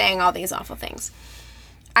saying all these awful things.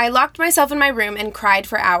 I locked myself in my room and cried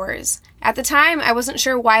for hours. At the time, I wasn't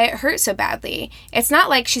sure why it hurt so badly. It's not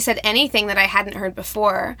like she said anything that I hadn't heard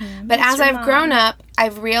before. But as I've grown up,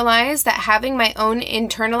 I've realized that having my own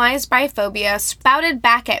internalized biphobia spouted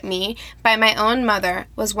back at me by my own mother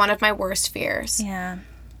was one of my worst fears. Yeah.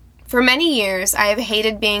 For many years, I have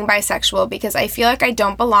hated being bisexual because I feel like I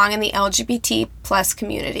don't belong in the LGBT plus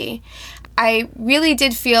community. I really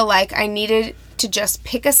did feel like I needed to just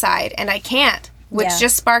pick a side, and I can't, which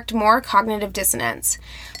just sparked more cognitive dissonance.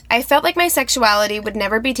 I felt like my sexuality would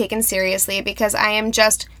never be taken seriously because I am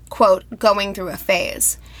just, quote, going through a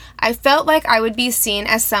phase. I felt like I would be seen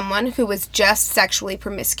as someone who was just sexually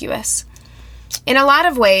promiscuous. In a lot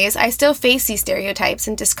of ways, I still face these stereotypes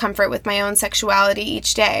and discomfort with my own sexuality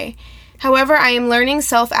each day. However, I am learning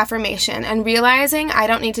self-affirmation and realizing I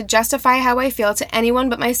don't need to justify how I feel to anyone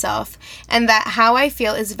but myself, and that how I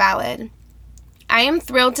feel is valid. I am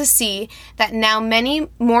thrilled to see that now many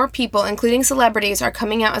more people, including celebrities, are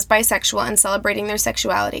coming out as bisexual and celebrating their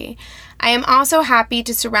sexuality. I am also happy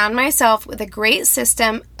to surround myself with a great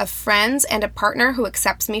system of friends and a partner who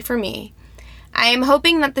accepts me for me. I am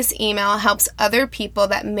hoping that this email helps other people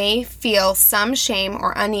that may feel some shame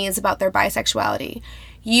or unease about their bisexuality.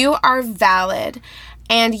 You are valid,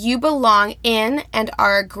 and you belong in and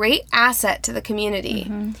are a great asset to the community.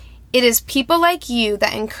 Mm-hmm. It is people like you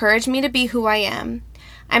that encourage me to be who I am.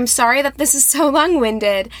 I'm sorry that this is so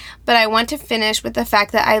long-winded, but I want to finish with the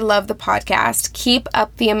fact that I love the podcast. Keep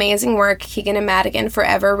up the amazing work, Keegan and Madigan.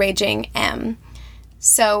 Forever raging M.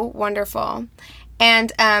 So wonderful.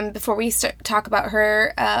 And before we talk about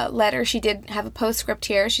her letter, she did have a postscript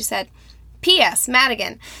here. She said, P.S.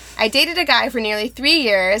 Madigan, I dated a guy for nearly 3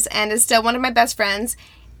 years and is still one of my best friends.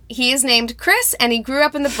 He is named Chris, and he grew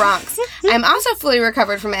up in the Bronx. I'm also fully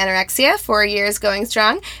recovered from anorexia, 4 years going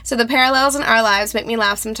strong, so the parallels in our lives make me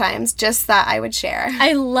laugh sometimes. Just thought I would share.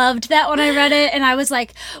 I loved that when I read it, and I was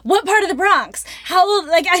like, what part of the Bronx? How,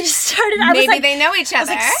 like, I just started, I maybe was like... they know each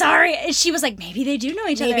other. I was like, sorry. And she was like, maybe they do know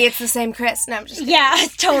each other. Maybe it's the same Chris. No, I'm just kidding. Yeah,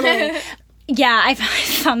 totally. Yeah, I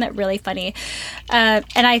found that really funny.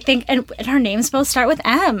 And I think, and her names both start with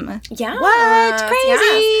M. Yeah. What? Crazy.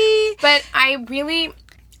 Yes. But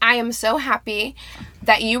I am so happy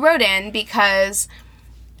that you wrote in, because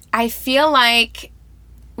I feel like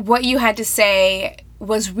what you had to say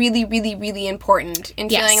was really, really, really important in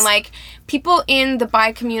feeling like people in the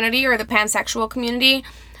bi community or the pansexual community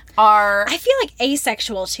are... I feel like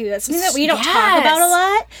asexual, too. That's something that we don't talk about a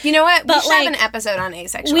lot. You know what? We should have an episode on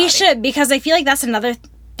asexuality. We should, because I feel like that's another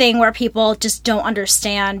thing where people just don't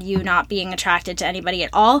understand you not being attracted to anybody at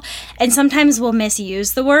all, and sometimes will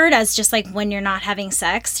misuse the word as just like when you're not having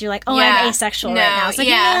sex, you're like, oh, I'm asexual right now. It's like,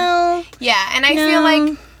 no. Yeah, and I feel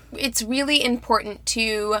like it's really important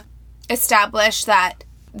to establish that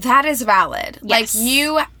is valid. Yes. Like,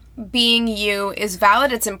 you being you is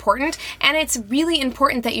valid, it's important, and it's really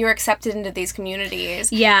important that you're accepted into these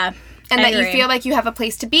communities. Yeah. And that you feel like you have a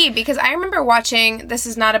place to be. Because I remember watching, this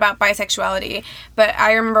is not about bisexuality, but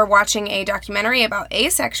I remember watching a documentary about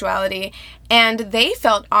asexuality, and they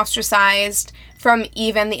felt ostracized from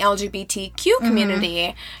even the LGBTQ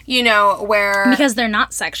community, you know, where... Because they're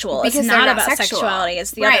not sexual. It's not about sexuality.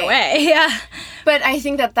 It's the other way. Yeah. But I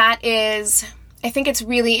think that is... I think it's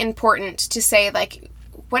really important to say, like,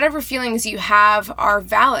 whatever feelings you have are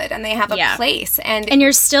valid and they have a place. And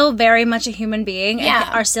you're still very much a human being and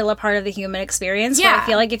are still a part of the human experience. Yeah. But I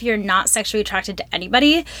feel like if you're not sexually attracted to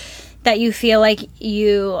anybody, that you feel like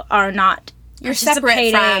you are not You're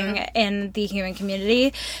separate participating from in the human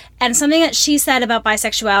community. And something that she said about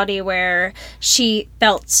bisexuality, where she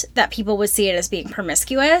felt that people would see it as being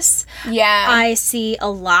promiscuous. Yeah. I see a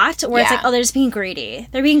lot where it's Yeah. like, oh, they're just being greedy.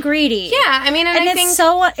 They're being greedy. Yeah, I mean, and I think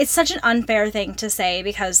it's such an unfair thing to say,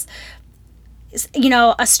 because, you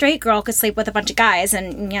know, a straight girl could sleep with a bunch of guys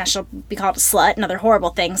and, yeah, she'll be called a slut and other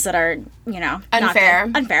horrible things that are, you know, not Unfair.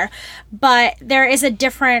 good. Unfair. But there is a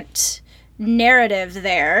different narrative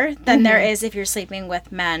there than there is if you're sleeping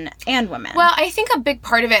with men and women. Well, I think a big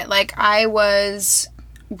part of it, like,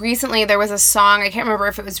 recently there was a song, I can't remember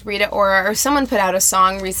if it was Rita Ora or someone put out a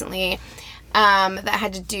song recently that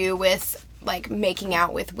had to do with, like, making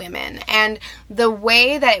out with women. And the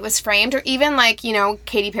way that it was framed, or even, like, you know,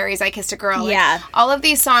 Katy Perry's I Kissed a Girl. Like, Yeah. all of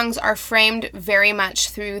these songs are framed very much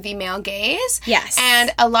through the male gaze. Yes.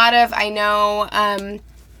 And a lot of, I know,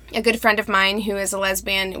 a good friend of mine who is a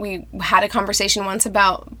lesbian, we had a conversation once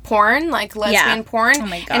about porn, like lesbian porn. Oh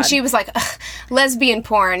my God. And she was like, ugh, lesbian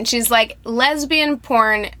porn. She's like, lesbian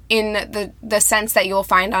porn in the sense that you'll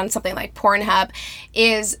find on something like Pornhub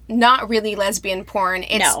is not really lesbian porn.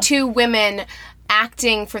 It's two women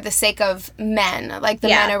acting for the sake of men, like the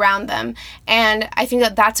men around them. And I think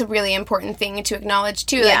that that's a really important thing to acknowledge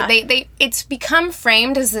too. Yeah. Like it's become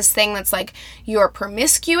framed as this thing that's like, you're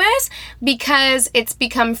promiscuous, because it's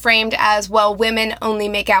become framed as, well, women only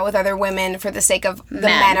make out with other women for the sake of the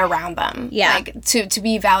men around them. Yeah. Like to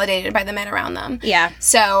be validated by the men around them. Yeah.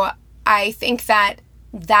 So I think that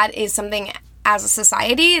is something as a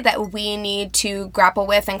society that we need to grapple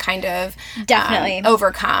with and kind of Definitely.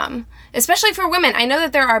 Overcome. Especially for women. I know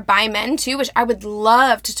that there are bi men too, which I would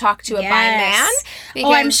love to talk to a bi man.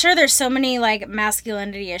 Oh, I'm sure there's so many, like,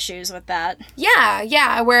 masculinity issues with that.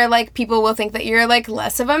 Yeah, where, like, people will think that you're, like,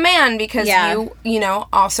 less of a man because you know,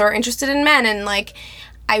 also are interested in men. And, like,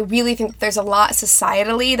 I really think that there's a lot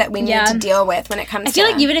societally that we need to deal with when it comes to... I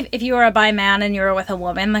feel like even if you were a bi man and you were with a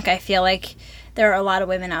woman, like, I feel like there are a lot of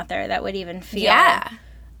women out there that would even feel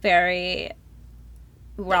very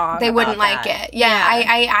wrong. They wouldn't like it. Yeah.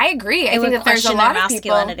 I agree. I think that there's a lot of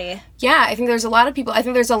people. Yeah, I think there's a lot of people. I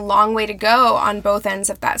think there's a long way to go on both ends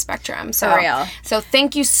of that spectrum. So, for real. So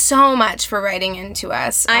thank you so much for writing into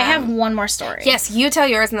us. I have one more story. Yes, you tell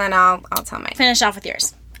yours and then I'll tell mine. Finish off with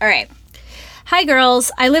yours. All right. Hi,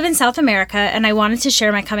 girls. I live in South America, and I wanted to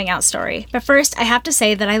share my coming out story. But first, I have to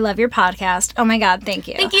say that I love your podcast. Oh my God, thank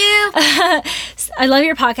you. Thank you. I love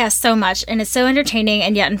your podcast so much, and it's so entertaining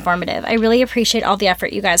and yet informative. I really appreciate all the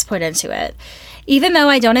effort you guys put into it. Even though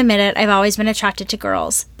I don't admit it, I've always been attracted to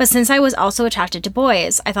girls. But since I was also attracted to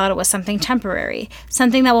boys, I thought it was something temporary,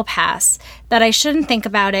 something that will pass, that I shouldn't think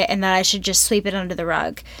about it and that I should just sweep it under the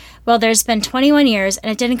rug. Well, there's been 21 years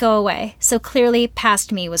and it didn't go away, so clearly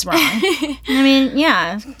past me was wrong. I mean,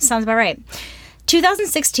 yeah, sounds about right.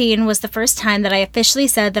 2016 was the first time that I officially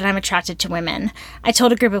said that I'm attracted to women. I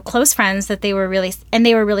told a group of close friends that they were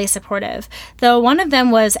really supportive, though one of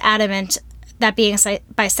them was adamant that being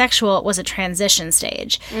bisexual was a transition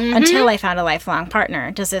stage until I found a lifelong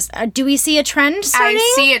partner. Do we see a trend starting?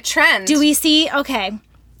 I see a trend. Do we see? Okay.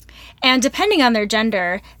 And depending on their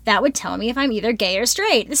gender, that would tell me if I'm either gay or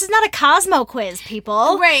straight. This is not a Cosmo quiz,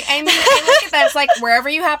 people. Right. I mean, I look at that. It's like wherever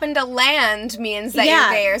you happen to land means that you're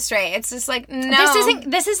gay or straight. It's just like, no.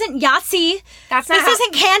 This isn't Yahtzee. This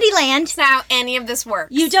isn't Candyland. That's not how any of this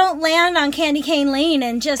works. You don't land on Candy Cane Lane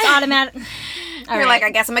and just automatic. You're like, I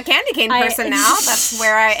guess I'm a candy cane person now. That's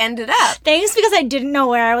where I ended up. Thanks, because I didn't know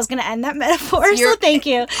where I was going to end that metaphor, so thank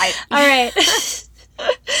you. All right.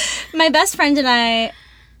 My best friend and I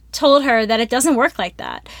told her that it doesn't work like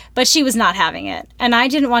that, but she was not having it, and I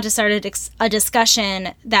didn't want to start a discussion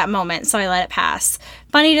that moment, so I let it pass.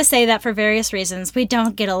 Funny to say that for various reasons, we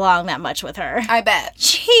don't get along that much with her. I bet.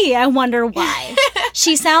 Gee, I wonder why.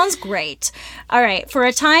 She sounds great. All right, for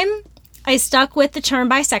a time, I stuck with the term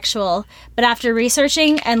bisexual, but after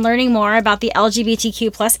researching and learning more about the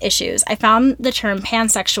LGBTQ plus issues, I found the term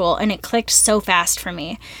pansexual, and it clicked so fast for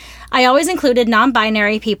me. I always included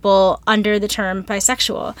non-binary people under the term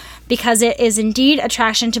bisexual because it is indeed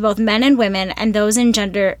attraction to both men and women and those in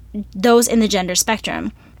the gender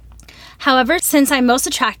spectrum. However, since I'm most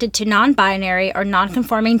attracted to non-binary or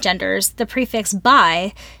non-conforming genders, the prefix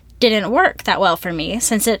bi didn't work that well for me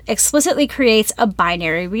since it explicitly creates a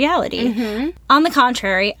binary reality. On the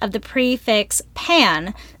contrary, of the prefix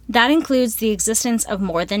pan, that includes the existence of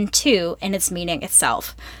more than two in its meaning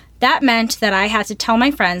itself. That meant that I had to tell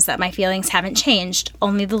my friends that my feelings haven't changed,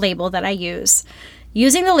 only the label that I use.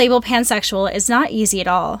 Using the label pansexual is not easy at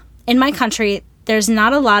all. In my country, there's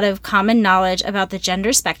not a lot of common knowledge about the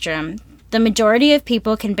gender spectrum. The majority of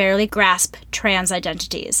people can barely grasp trans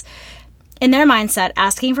identities. In their mindset,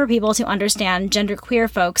 asking for people to understand genderqueer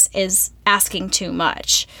folks is asking too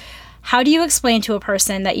much. How do you explain to a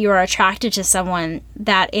person that you are attracted to someone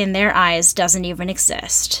that in their eyes doesn't even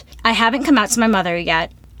exist? I haven't come out to my mother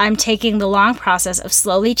yet. I'm taking the long process of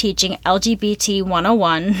slowly teaching LGBT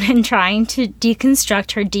 101 and trying to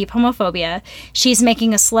deconstruct her deep homophobia. She's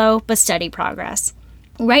making a slow but steady progress.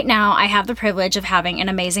 Right now, I have the privilege of having an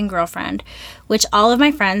amazing girlfriend, which all of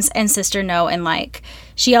my friends and sister know and like.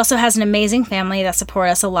 She also has an amazing family that support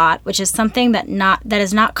us a lot, which is something that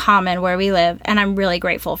is not common where we live, and I'm really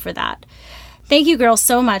grateful for that. Thank you, girls,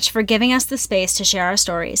 so much for giving us the space to share our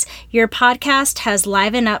stories. Your podcast has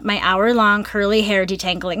livened up my hour-long curly hair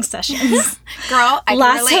detangling sessions. Girl, I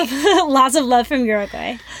can relate. Lots of love from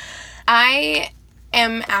Uruguay. I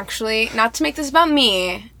am actually, not to make this about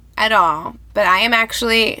me at all, but I am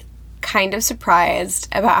actually kind of surprised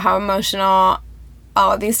about how emotional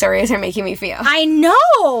all of these stories are making me feel. I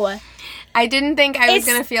know! I didn't think I was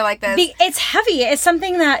going to feel like this. It's heavy. It's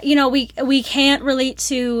something that, we can't relate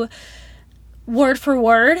to word for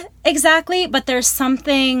word exactly, but there's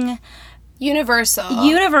something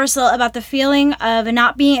universal about the feeling of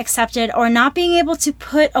not being accepted or not being able to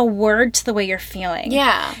put a word to the way you're feeling.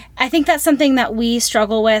 Yeah. I think that's something that we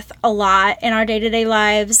struggle with a lot in our day-to-day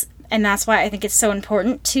lives, and that's why I think it's so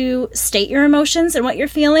important to state your emotions and what you're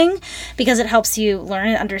feeling, because it helps you learn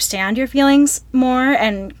and understand your feelings more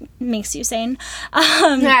and makes you sane.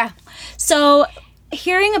 Yeah. So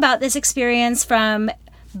hearing about this experience from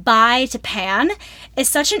bi to pan is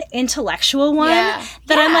such an intellectual one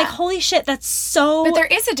that I'm like, holy shit, that's so... But there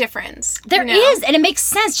is a difference. There is, and it makes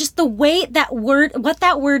sense. Just the way what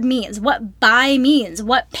that word means, what bi means,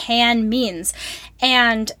 what pan means.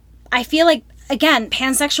 And I feel like, again,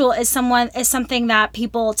 pansexual is something that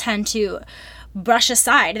people tend to brush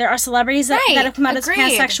aside. There are celebrities that have come out as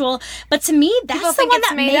pansexual, but to me, that's the one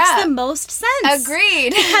that makes the most sense.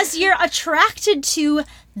 Agreed. Because you're attracted to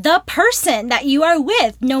the person that you are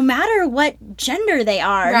with, no matter what gender they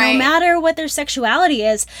are, no matter what their sexuality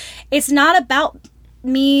is. It's not about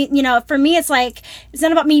me, for me, it's like, it's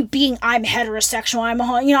not about me being, I'm heterosexual,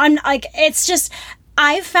 I'm like, it's just,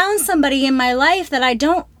 I've found somebody in my life that I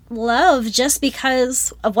don't love just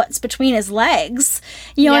because of what's between his legs.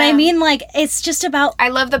 You know what I mean? Like, it's just about... I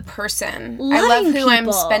love the person. I love who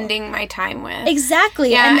I'm spending my time with.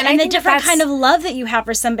 Exactly. Yeah, and the different kind of love that you have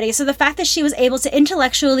for somebody. So the fact that she was able to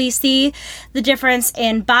intellectually see the difference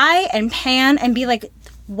in bi and pan and be like,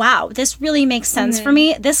 wow, this really makes sense for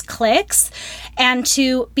me. This clicks. And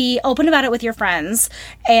to be open about it with your friends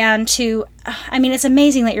and to, it's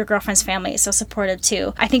amazing that your girlfriend's family is so supportive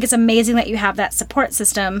too. I think it's amazing that you have that support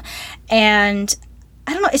system. And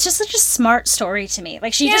I don't know, it's just such a smart story to me.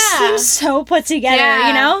 Like, she just seems so put together,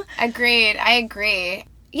 Agreed. I agree.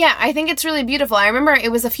 Yeah, I think it's really beautiful. I remember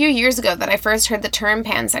it was a few years ago that I first heard the term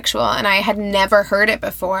pansexual, and I had never heard it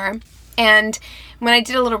before. And when I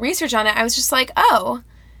did a little research on it, I was just like, oh,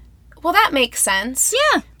 well, that makes sense.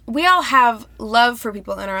 Yeah. We all have love for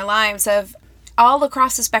people in our lives of all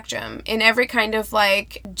across the spectrum in every kind of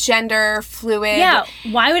like gender fluid. Yeah.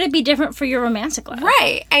 Why would it be different for your romantic love?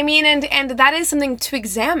 Right. I mean, and that is something to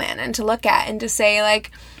examine and to look at and to say, like,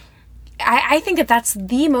 I think that that's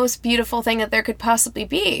the most beautiful thing that there could possibly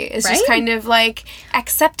be, is just kind of like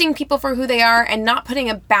accepting people for who they are and not putting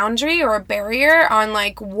a boundary or a barrier on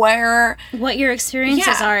like what your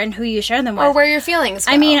experiences are and who you share them with. Or where your feelings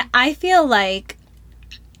go. I mean, I feel like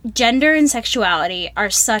gender and sexuality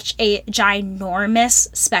are such a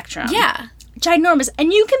ginormous spectrum. Yeah. Ginormous.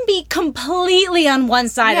 And you can be completely on one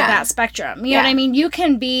side of that spectrum. You know what I mean? You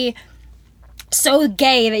can be so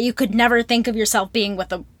gay that you could never think of yourself being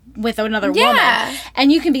with another woman.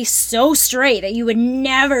 And you can be so straight that you would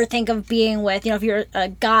never think of being with, if you're a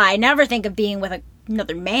guy, never think of being with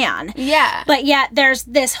another man. Yeah. But yet there's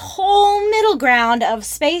this whole middle ground of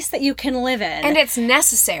space that you can live in. And it's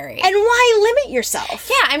necessary. And why limit yourself?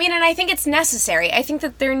 Yeah, I mean, and I think it's necessary. I think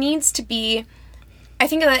that there needs to be... I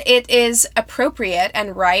think that it is appropriate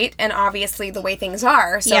and right, and obviously the way things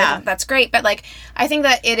are, so that's great. But, like, I think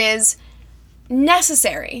that it is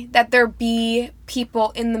necessary that there be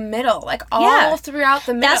people in the middle, like, all throughout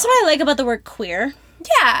the middle. That's what I like about the word queer.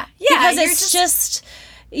 Yeah. Because it's just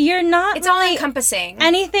you're not it's all encompassing.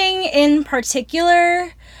 Anything in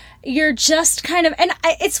particular. You're just kind of, and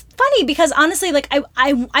it's funny because honestly, like,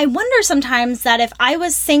 I wonder sometimes that if I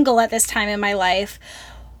was single at this time in my life,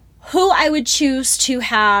 who I would choose to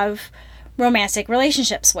have romantic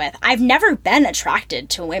relationships with. I've never been attracted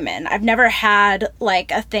to women. I've never had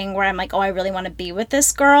like a thing where I'm like, oh, I really want to be with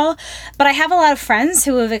this girl. But I have a lot of friends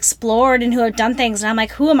who have explored and who have done things, and I'm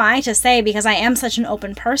like, who am I to say, because I am such an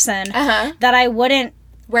open person, that I wouldn't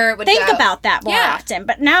where it would think go. about that more Yeah. often.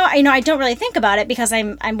 But now, I don't really think about it because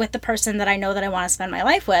I'm with the person that I know that I want to spend my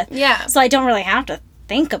life with. Yeah. So I don't really have to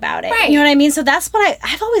think about it. Right. You know what I mean? So that's what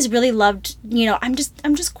I've always really loved. I'm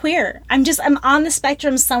just queer. I'm on the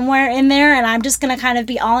spectrum somewhere in there, and I'm just gonna kind of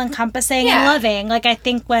be all encompassing and loving. Like I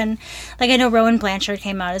think when, I know Rowan Blanchard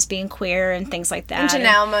came out as being queer and things like that. And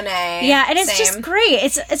Janelle Monáe. Yeah, and it's just same. great.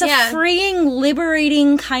 It's a freeing,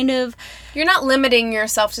 liberating kind of. You're not limiting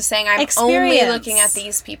yourself to saying, I'm only Experience. looking at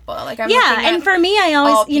these people. Like, I'm Yeah, looking at and for me, I all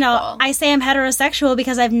always, people. I say I'm heterosexual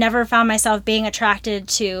because I've never found myself being attracted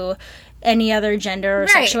to any other gender or Right.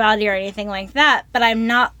 sexuality or anything like that. But I'm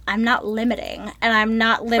not limiting, and I'm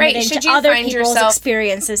not limiting Should to you other find people's yourself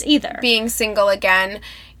experiences either. being single again,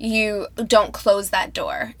 you don't close that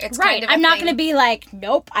door. It's Right. kind of a I'm not thing. going to be like,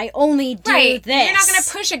 nope, I only do Right. this. You're not going to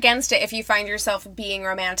push against it if you find yourself being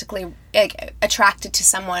romantically attracted to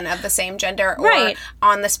someone of the same gender or Right.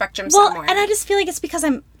 on the spectrum Well, somewhere. and I just feel like it's because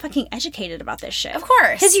I'm fucking educated about this shit. Of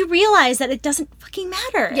course. Because you realize that it doesn't fucking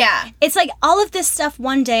matter. Yeah. It's like all of this stuff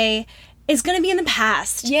one day is going to be in the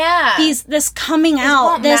past. Yeah. This coming out,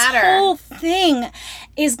 won't this matter. whole thing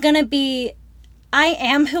is going to be, I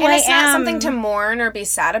am who and I it's am. not something to mourn or be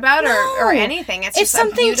sad about or No. anything. It's just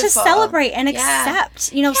something a beautiful, to celebrate and Yeah.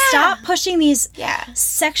 accept. Stop pushing these Yeah.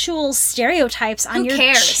 sexual stereotypes on Who your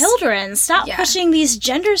cares? children. Stop Yeah. pushing these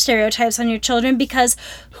gender stereotypes on your children because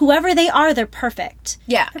whoever they are, they're perfect.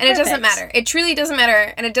 Yeah, They're and it doesn't perfect. matter. It truly doesn't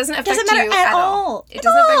matter, and it doesn't affect Doesn't matter you at all. It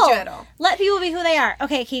doesn't affect you at all. Let people be who they are.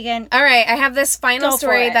 Okay, Keegan. All right, I have this final Go for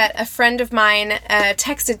story it. that a friend of mine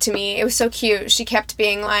texted to me. It was so cute. She kept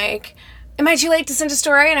being like, am I too late to send a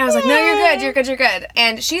story? And I was like, no, you're good, you're good, you're good.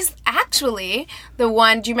 And she's actually the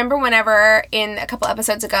one, do you remember whenever, in a couple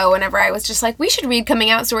episodes ago, whenever I was just like, we should read coming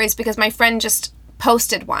out stories because my friend just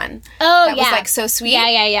posted one. Oh, that was yeah. like so sweet.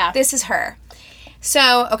 Yeah. This is her.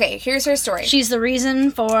 So, okay, here's her story. She's the reason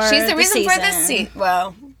for She's the reason for this season. season.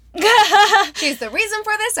 Well, she's the reason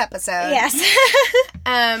for this episode. Yes.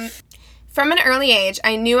 From an early age,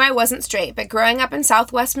 I knew I wasn't straight, but growing up in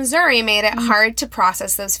Southwest Missouri made it hard to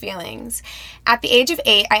process those feelings. At the age of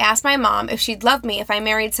 8, I asked my mom if she'd love me if I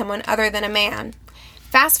married someone other than a man.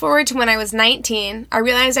 Fast forward to when I was 19, I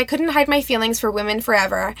realized I couldn't hide my feelings for women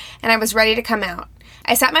forever, and I was ready to come out.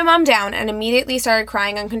 I sat my mom down and immediately started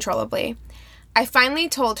crying uncontrollably. I finally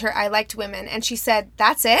told her I liked women, and she said,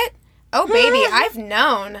 "That's it? Oh, baby, I've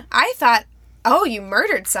known. I thought, oh, you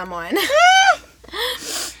murdered someone."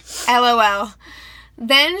 LOL.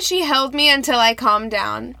 Then she held me until I calmed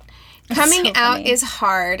down. Coming so out funny. is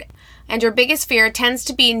hard, and your biggest fear tends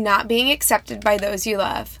to be not being accepted by those you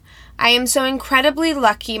love. I am so incredibly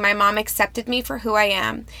lucky my mom accepted me for who I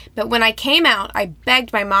am, but when I came out, I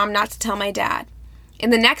begged my mom not to tell my dad. In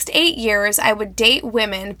the next 8 years, I would date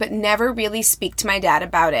women, but never really speak to my dad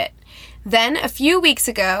about it. Then, a few weeks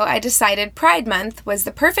ago, I decided Pride Month was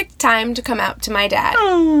the perfect time to come out to my dad.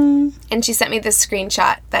 And she sent me this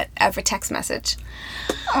screenshot of a text message.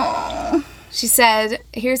 She said,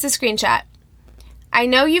 here's the screenshot. I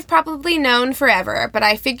know you've probably known forever, but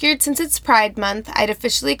I figured since it's Pride Month, I'd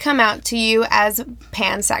officially come out to you as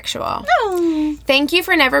pansexual. Thank you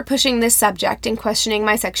for never pushing this subject and questioning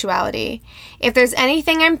my sexuality. If there's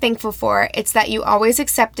anything I'm thankful for, it's that you always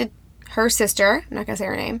accepted her sister, I'm not going to say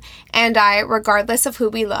her name, and I, regardless of who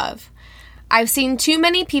we love. I've seen too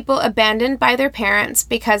many people abandoned by their parents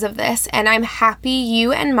because of this, and I'm happy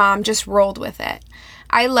you and Mom just rolled with it.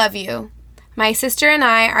 I love you. My sister and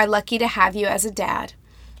I are lucky to have you as a dad.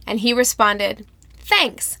 And he responded,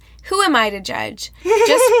 thanks. Who am I to judge?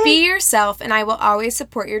 Just be yourself, and I will always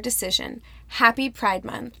support your decision. Happy Pride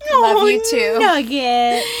Month. Love you too.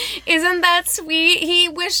 Nugget. Isn't that sweet? He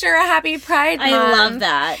wished her a happy Pride Month. I love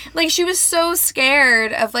that. Like, she was so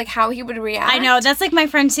scared of, like, how he would react. I know. That's like my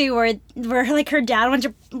friend too, where like her dad went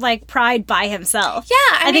to like Pride by himself.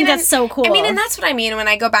 Yeah, I think that's so cool. I mean, and that's what I mean when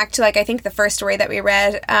I go back to, like, I think the first story that we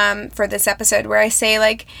read for this episode, where I say,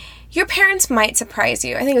 like, your parents might surprise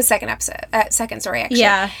you. I think it was second story, actually.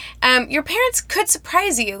 Yeah. Your parents could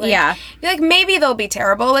surprise you. Like, Yeah. Like, maybe they'll be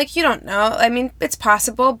terrible. Like, you don't know. I mean, it's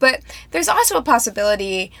possible. But there's also a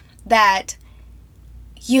possibility that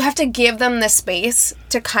you have to give them the space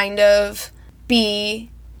to kind of be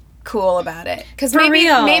cool about it. Because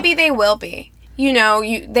maybe they will be. You know,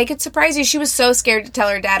 they could surprise you. She was so scared to tell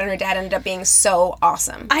her dad, and her dad ended up being so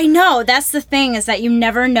awesome. I know. That's the thing, is that you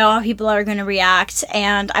never know how people are going to react.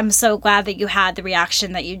 And I'm so glad that you had the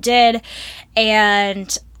reaction that you did.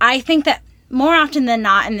 And I think that more often than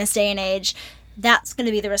not in this day and age, that's going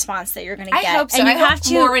to be the response that you're going to get. I hope so. And you I have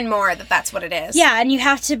hope more and more that that's what it is. Yeah, and you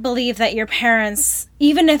have to believe that your parents,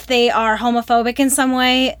 even if they are homophobic in some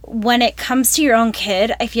way, when it comes to your own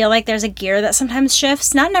kid, I feel like there's a gear that sometimes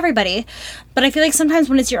shifts. Not in everybody, but I feel like sometimes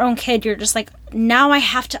when it's your own kid, you're just like, now I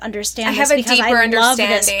have to understand this because I love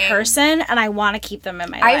this person and I want to keep them in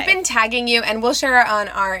my life. I've been tagging you, and we'll share it on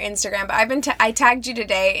our Instagram, but I tagged you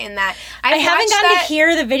today in that. I haven't gotten to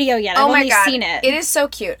hear the video yet. I've only seen it. It is so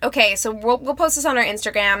cute. Okay, so we'll post this on our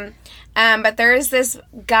Instagram. But there is this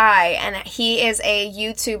guy, and he is a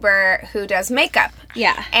YouTuber who does makeup.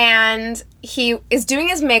 Yeah. And he is doing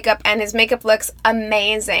his makeup, and his makeup looks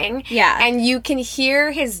amazing. Yeah. And you can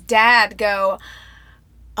hear his dad go,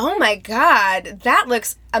 "Oh my God, that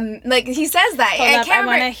looks like," he says that. Hold up, I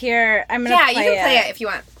want to hear. I'm gonna. Yeah, you can play it if you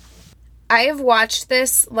want. I have watched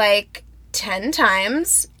this like 10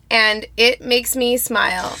 times, and it makes me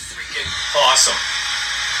smile. Freaking awesome!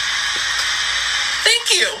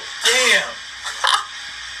 Thank you. Damn.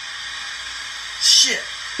 Shit.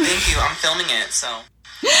 Thank you. I'm filming it, so.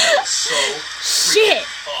 So shit.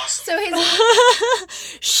 Awesome. So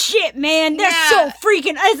his shit, man, that's so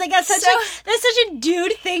freaking. I was like, that's such a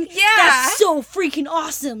dude thing. Yeah, that's so freaking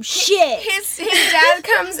awesome. Shit. His dad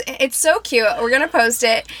comes. It's so cute. We're gonna post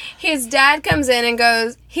it. His dad comes in and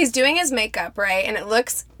goes. He's doing his makeup, right, and it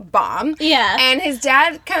looks bomb. Yeah. And his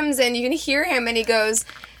dad comes in. You can hear him, and he goes,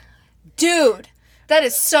 "Dude, that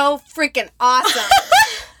is so freaking awesome."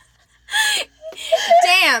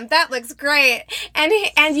 Damn, that looks great. And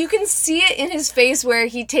you can see it in his face where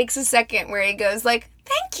he takes a second where he goes like,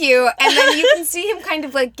 "Thank you." And then you can see him kind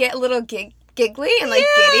of like get a little giggly and like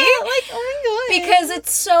giddy. Like, oh my God. Because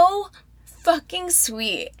it's so fucking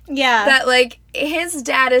sweet. Yeah. That like his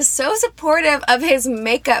dad is so supportive of his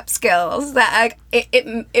makeup skills that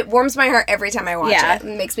it warms my heart every time I watch it.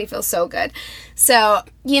 It makes me feel so good. So,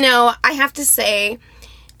 I have to say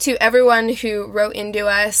to everyone who wrote into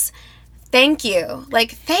us, thank you.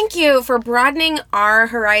 Like, thank you for broadening our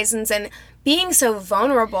horizons and being so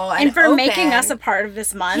vulnerable and for open. Making us a part of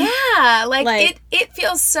this month. Yeah, like it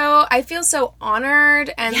feels so. I feel so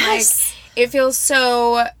honored and like it feels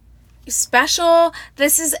so special.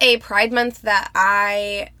 This is a Pride Month that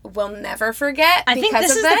I will never forget. I think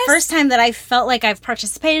this is the first time that I felt like I've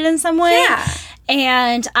participated in some way. Yeah.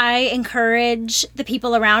 And I encourage the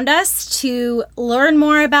people around us to learn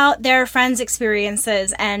more about their friends'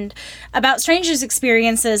 experiences and about strangers'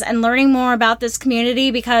 experiences and learning more about this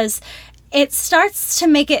community, because it starts to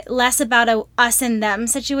make it less about a us and them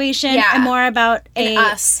situation and more about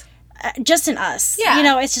us. Just an us.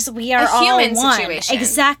 Yeah. It's just we are all human one. situation.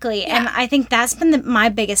 Exactly. Yeah. And I think that's been my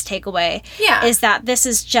biggest takeaway. Yeah. Is that this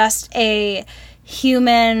is just a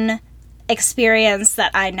human experience that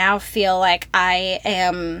I now feel like I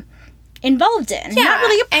am involved in. Yeah. Not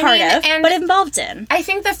really a part of, but involved in. I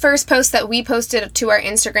think the first post that we posted to our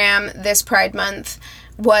Instagram this Pride Month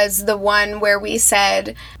was the one where we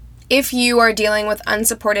said, if you are dealing with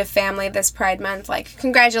unsupportive family this Pride Month, like,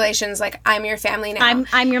 congratulations, like, I'm your family now.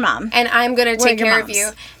 I'm your mom. And I'm going to take care of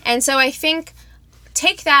you. And so I think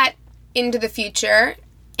take that into the future,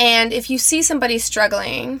 and if you see somebody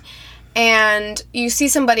struggling and you see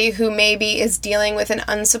somebody who maybe is dealing with an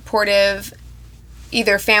unsupportive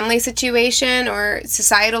either family situation or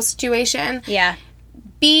societal situation,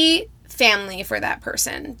 be family for that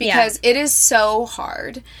person, because it is so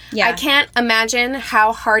hard. I can't imagine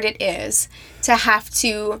how hard it is to have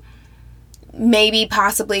to maybe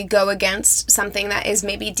possibly go against something that is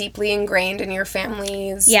maybe deeply ingrained in your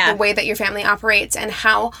family's the way that your family operates, and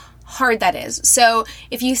how hard that is. So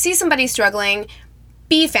if you see somebody struggling,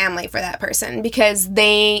 be family for that person, because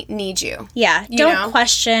they need you. Don't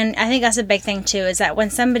question. I think that's a big thing too, is that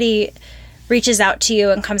when somebody reaches out to you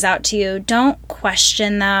and comes out to you, don't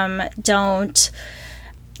question them. Don't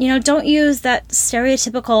use that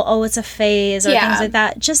stereotypical, oh, it's a phase or things like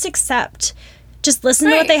that. Just accept. Just listen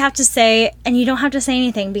to what they have to say, and you don't have to say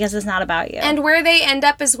anything because it's not about you. And where they end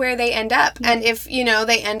up is where they end up. And if,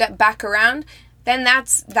 they end up back around, then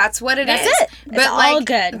that's what it is. That's it. It's all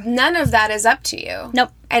good. None of that is up to you. Nope.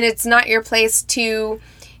 And it's not your place to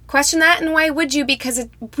question that, and why would you? Because it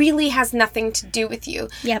really has nothing to do with you.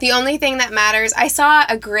 Yep. The only thing that matters, I saw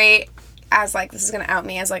a great, this is going to out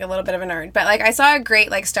me as like a little bit of a nerd, but like I saw a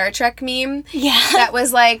great like Star Trek meme that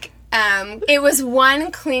was like, it was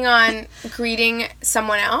one Klingon greeting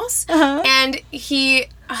someone else, and he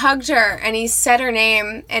hugged her and he said her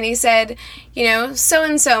name and he said,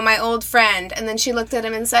 so-and-so, my old friend. And then she looked at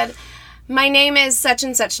him and said, my name is such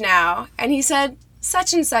and such now. And he said,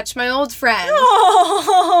 such and such, my old friend.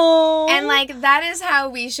 Oh. And like that is how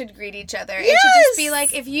we should greet each other. It should just be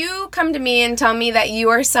like, if you come to me and tell me that you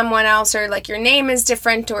are someone else, or like your name is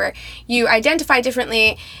different, or you identify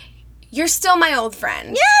differently, you're still my old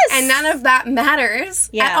friend. Yes. And none of that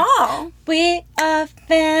matters at all. We are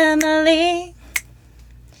family.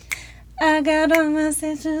 I got all my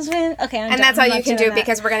sisters with... Okay, I'm And done. that's all I'm you not can doing do that.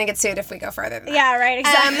 because we're going to get sued if we go further than that. Yeah, right,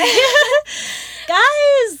 exactly.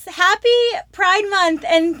 Guys, happy Pride Month,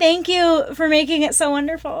 and thank you for making it so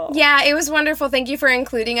wonderful. Yeah, it was wonderful. Thank you for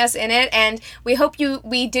including us in it, and we hope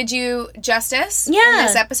we did you justice in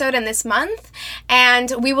this episode and this month.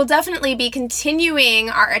 And we will definitely be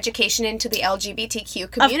continuing our education into the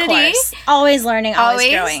LGBTQ community. Of course. Always learning,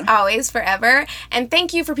 always growing. Always, forever. And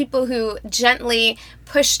thank you for people who gently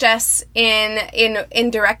pushed us in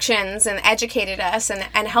directions and educated us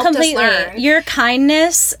and helped us learn. Your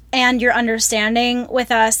kindness and your understanding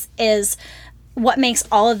with us is what makes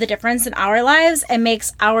all of the difference in our lives and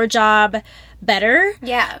makes our job better.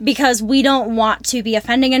 Yeah. Because we don't want to be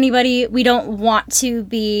offending anybody. We don't want to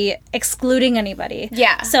be excluding anybody.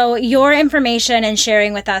 Yeah. So your information and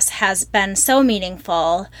sharing with us has been so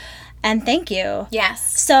meaningful. And thank you.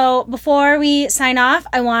 Yes. So before we sign off,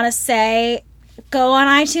 I want to say, go on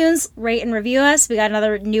iTunes, rate and review us. We got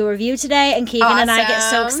another new review today, and Keegan and I get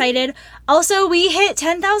so excited. Also, we hit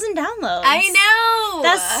 10,000 downloads. I know!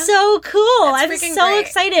 That's so cool. I'm freaking so great.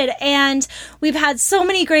 excited. And we've had so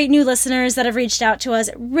many great new listeners that have reached out to us.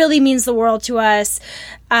 It really means the world to us.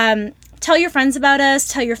 Tell your friends about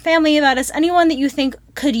us. Tell your family about us. Anyone that you think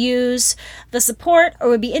could use the support or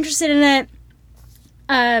would be interested in it.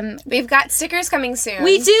 We've got stickers coming soon.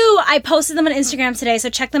 We do. I posted them on Instagram today, so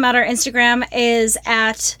check them out. Our Instagram is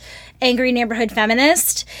at Angry Neighborhood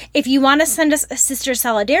Feminist. If you want to send us a sister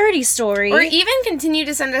solidarity story, or even continue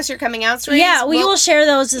to send us your coming out stories. Yeah, we will share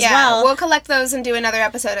those as well. We'll collect those and do another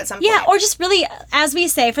episode at some point. Yeah, or just really, as we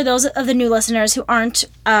say, for those of the new listeners who aren't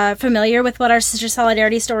familiar with what our sister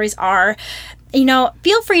solidarity stories are,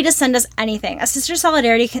 feel free to send us anything. A sister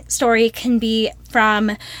solidarity story can be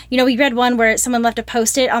from, we read one where someone left a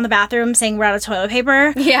Post-it on the bathroom saying we're out of toilet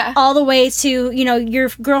paper. Yeah. All the way to, your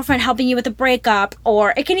girlfriend helping you with a breakup,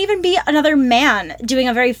 or it can even be another man doing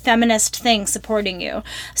a very feminist thing supporting you.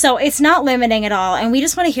 So it's not limiting at all. And we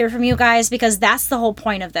just want to hear from you guys because that's the whole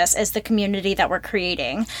point of this, is the community that we're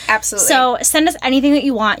creating. Absolutely. So send us anything that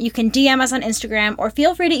you want. You can DM us on Instagram or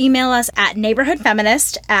feel free to email us at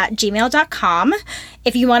neighborhoodfeminist@gmail.com.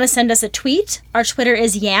 If you want to send us a tweet, our Twitter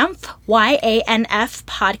is YANF, YANF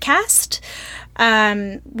podcast.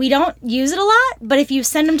 We don't use it a lot, but if you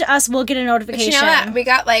send them to us, we'll get a notification. But you know what? We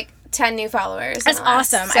got 10 new followers. That's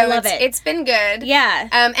awesome. I love it. It's been good. Yeah.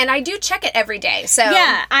 And I do check it every day. So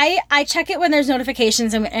yeah, I check it when there's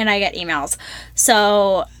notifications and I get emails.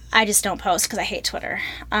 So I just don't post because I hate Twitter.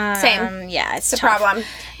 Same. Yeah, it's the tough. problem.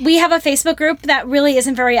 We have a Facebook group that really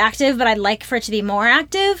isn't very active, but I'd like for it to be more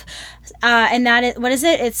active. And that is, what is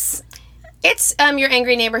it? It's Your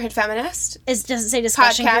Angry Neighborhood Feminist. Does it say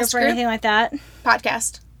discussion Podcast group or anything like that?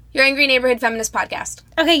 Podcast. Your Angry Neighborhood Feminist podcast.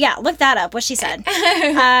 Okay, yeah, look that up. What she said.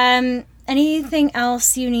 Anything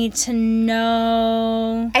else you need to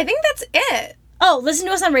know? I think that's it. Oh, listen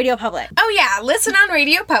to us on Radio Public. Oh, yeah. Listen on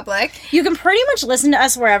Radio Public. You can pretty much listen to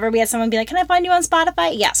us wherever. We had someone be like, can I find you on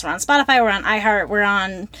Spotify? Yes, we're on Spotify. We're on iHeart. We're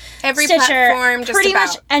on every Stitcher. Platform, just pretty about.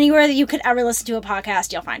 much anywhere that you could ever listen to a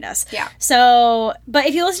podcast, you'll find us. Yeah. So, but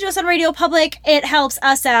if you listen to us on Radio Public, it helps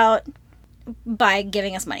us out by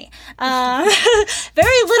giving us money.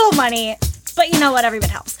 Very little money, but you know what? Every bit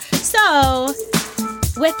helps. So,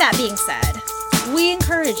 with that being said, we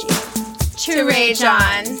encourage you to rage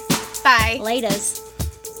on. Bye. Laters.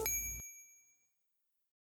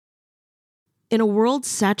 In a world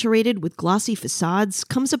saturated with glossy facades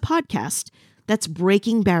comes a podcast that's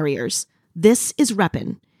breaking barriers. This is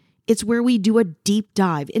Reppin'. It's where we do a deep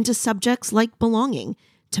dive into subjects like belonging,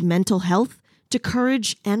 to mental health, to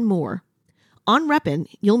courage, and more. On Reppin',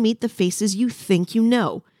 you'll meet the faces you think you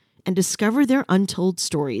know and discover their untold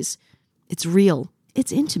stories. It's real,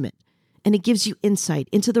 it's intimate, and it gives you insight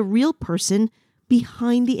into the real person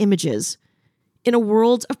behind the images. In a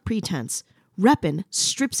world of pretense, Reppin'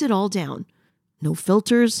 strips it all down. No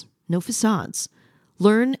filters, no facades.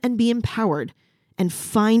 Learn and be empowered, and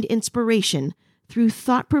find inspiration through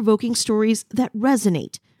thought-provoking stories that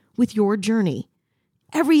resonate with your journey.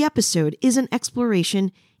 Every episode is an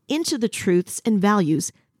exploration into the truths and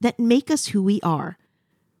values that make us who we are.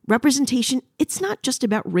 Representation, it's not just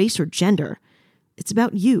about race or gender. It's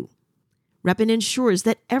about you. Reppin' ensures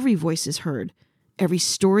that every voice is heard, every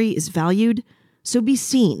story is valued, so be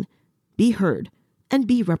seen, be heard, and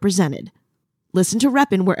be represented. Listen to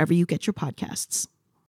Reppin' wherever you get your podcasts.